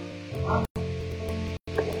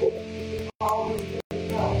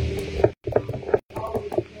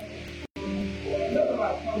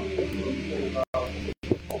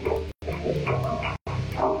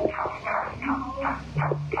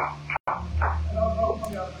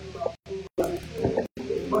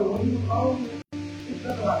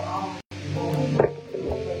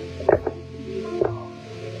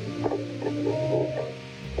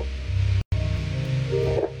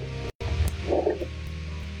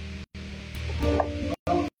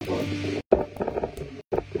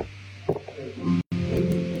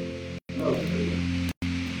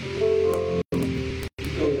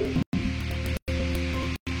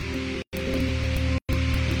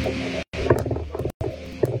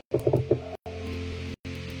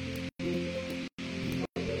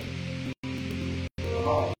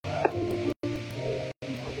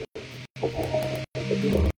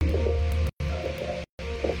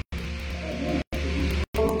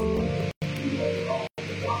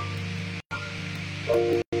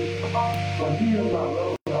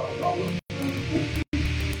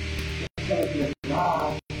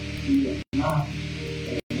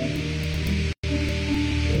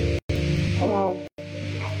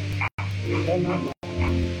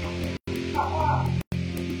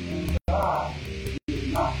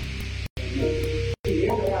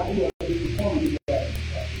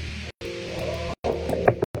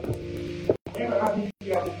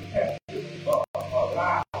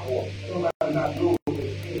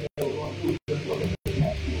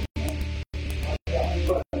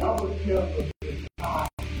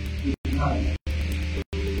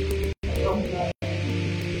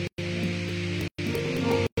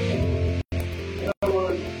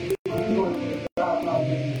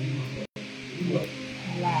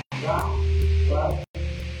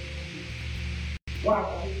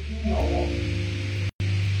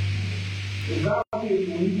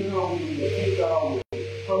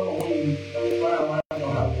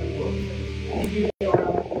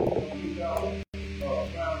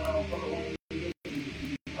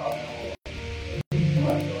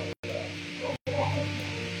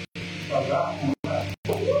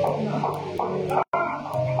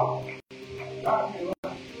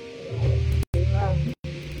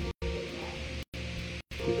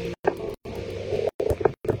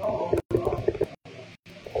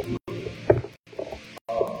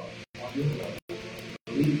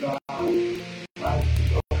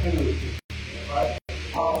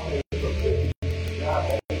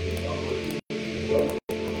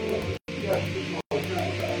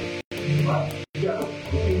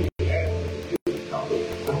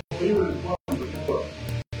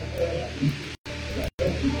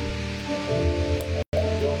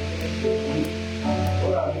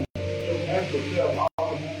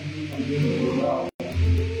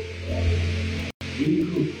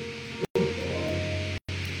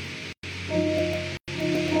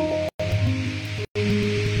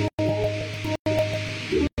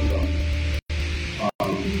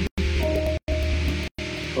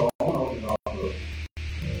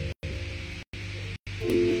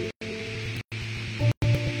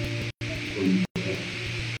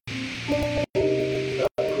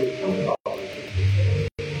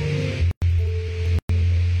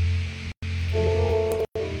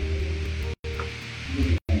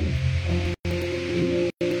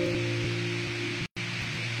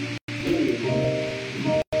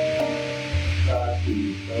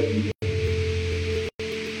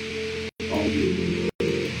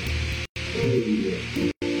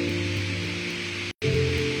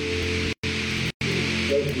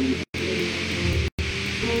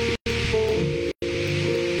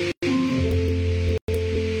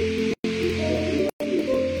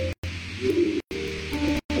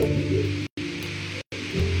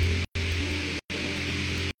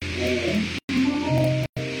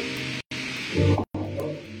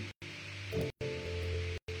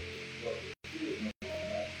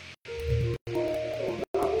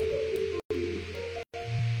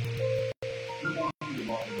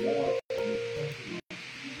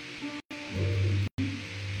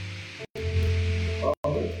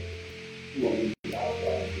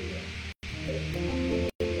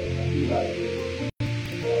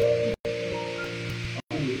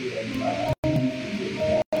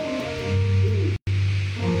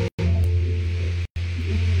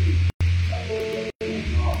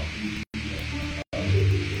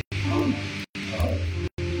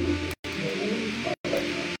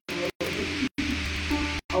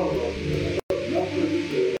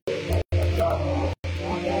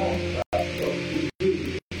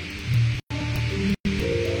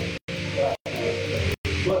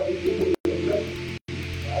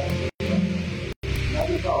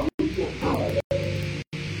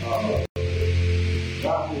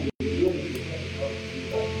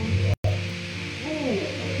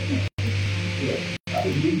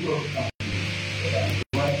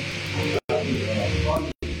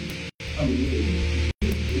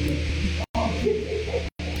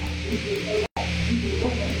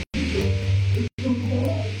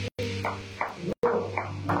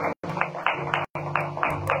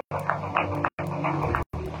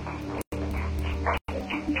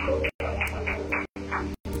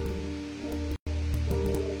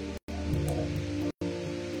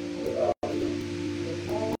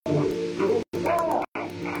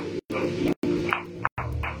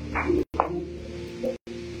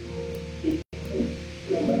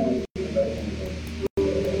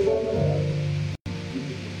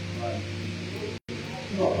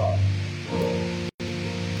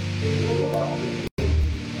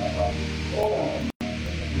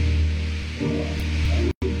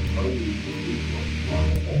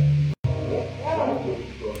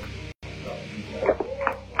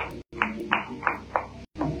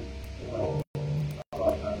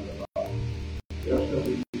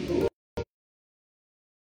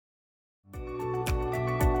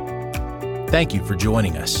 Thank you for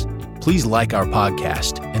joining us. Please like our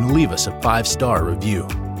podcast and leave us a 5-star review.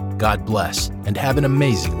 God bless and have an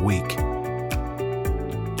amazing week.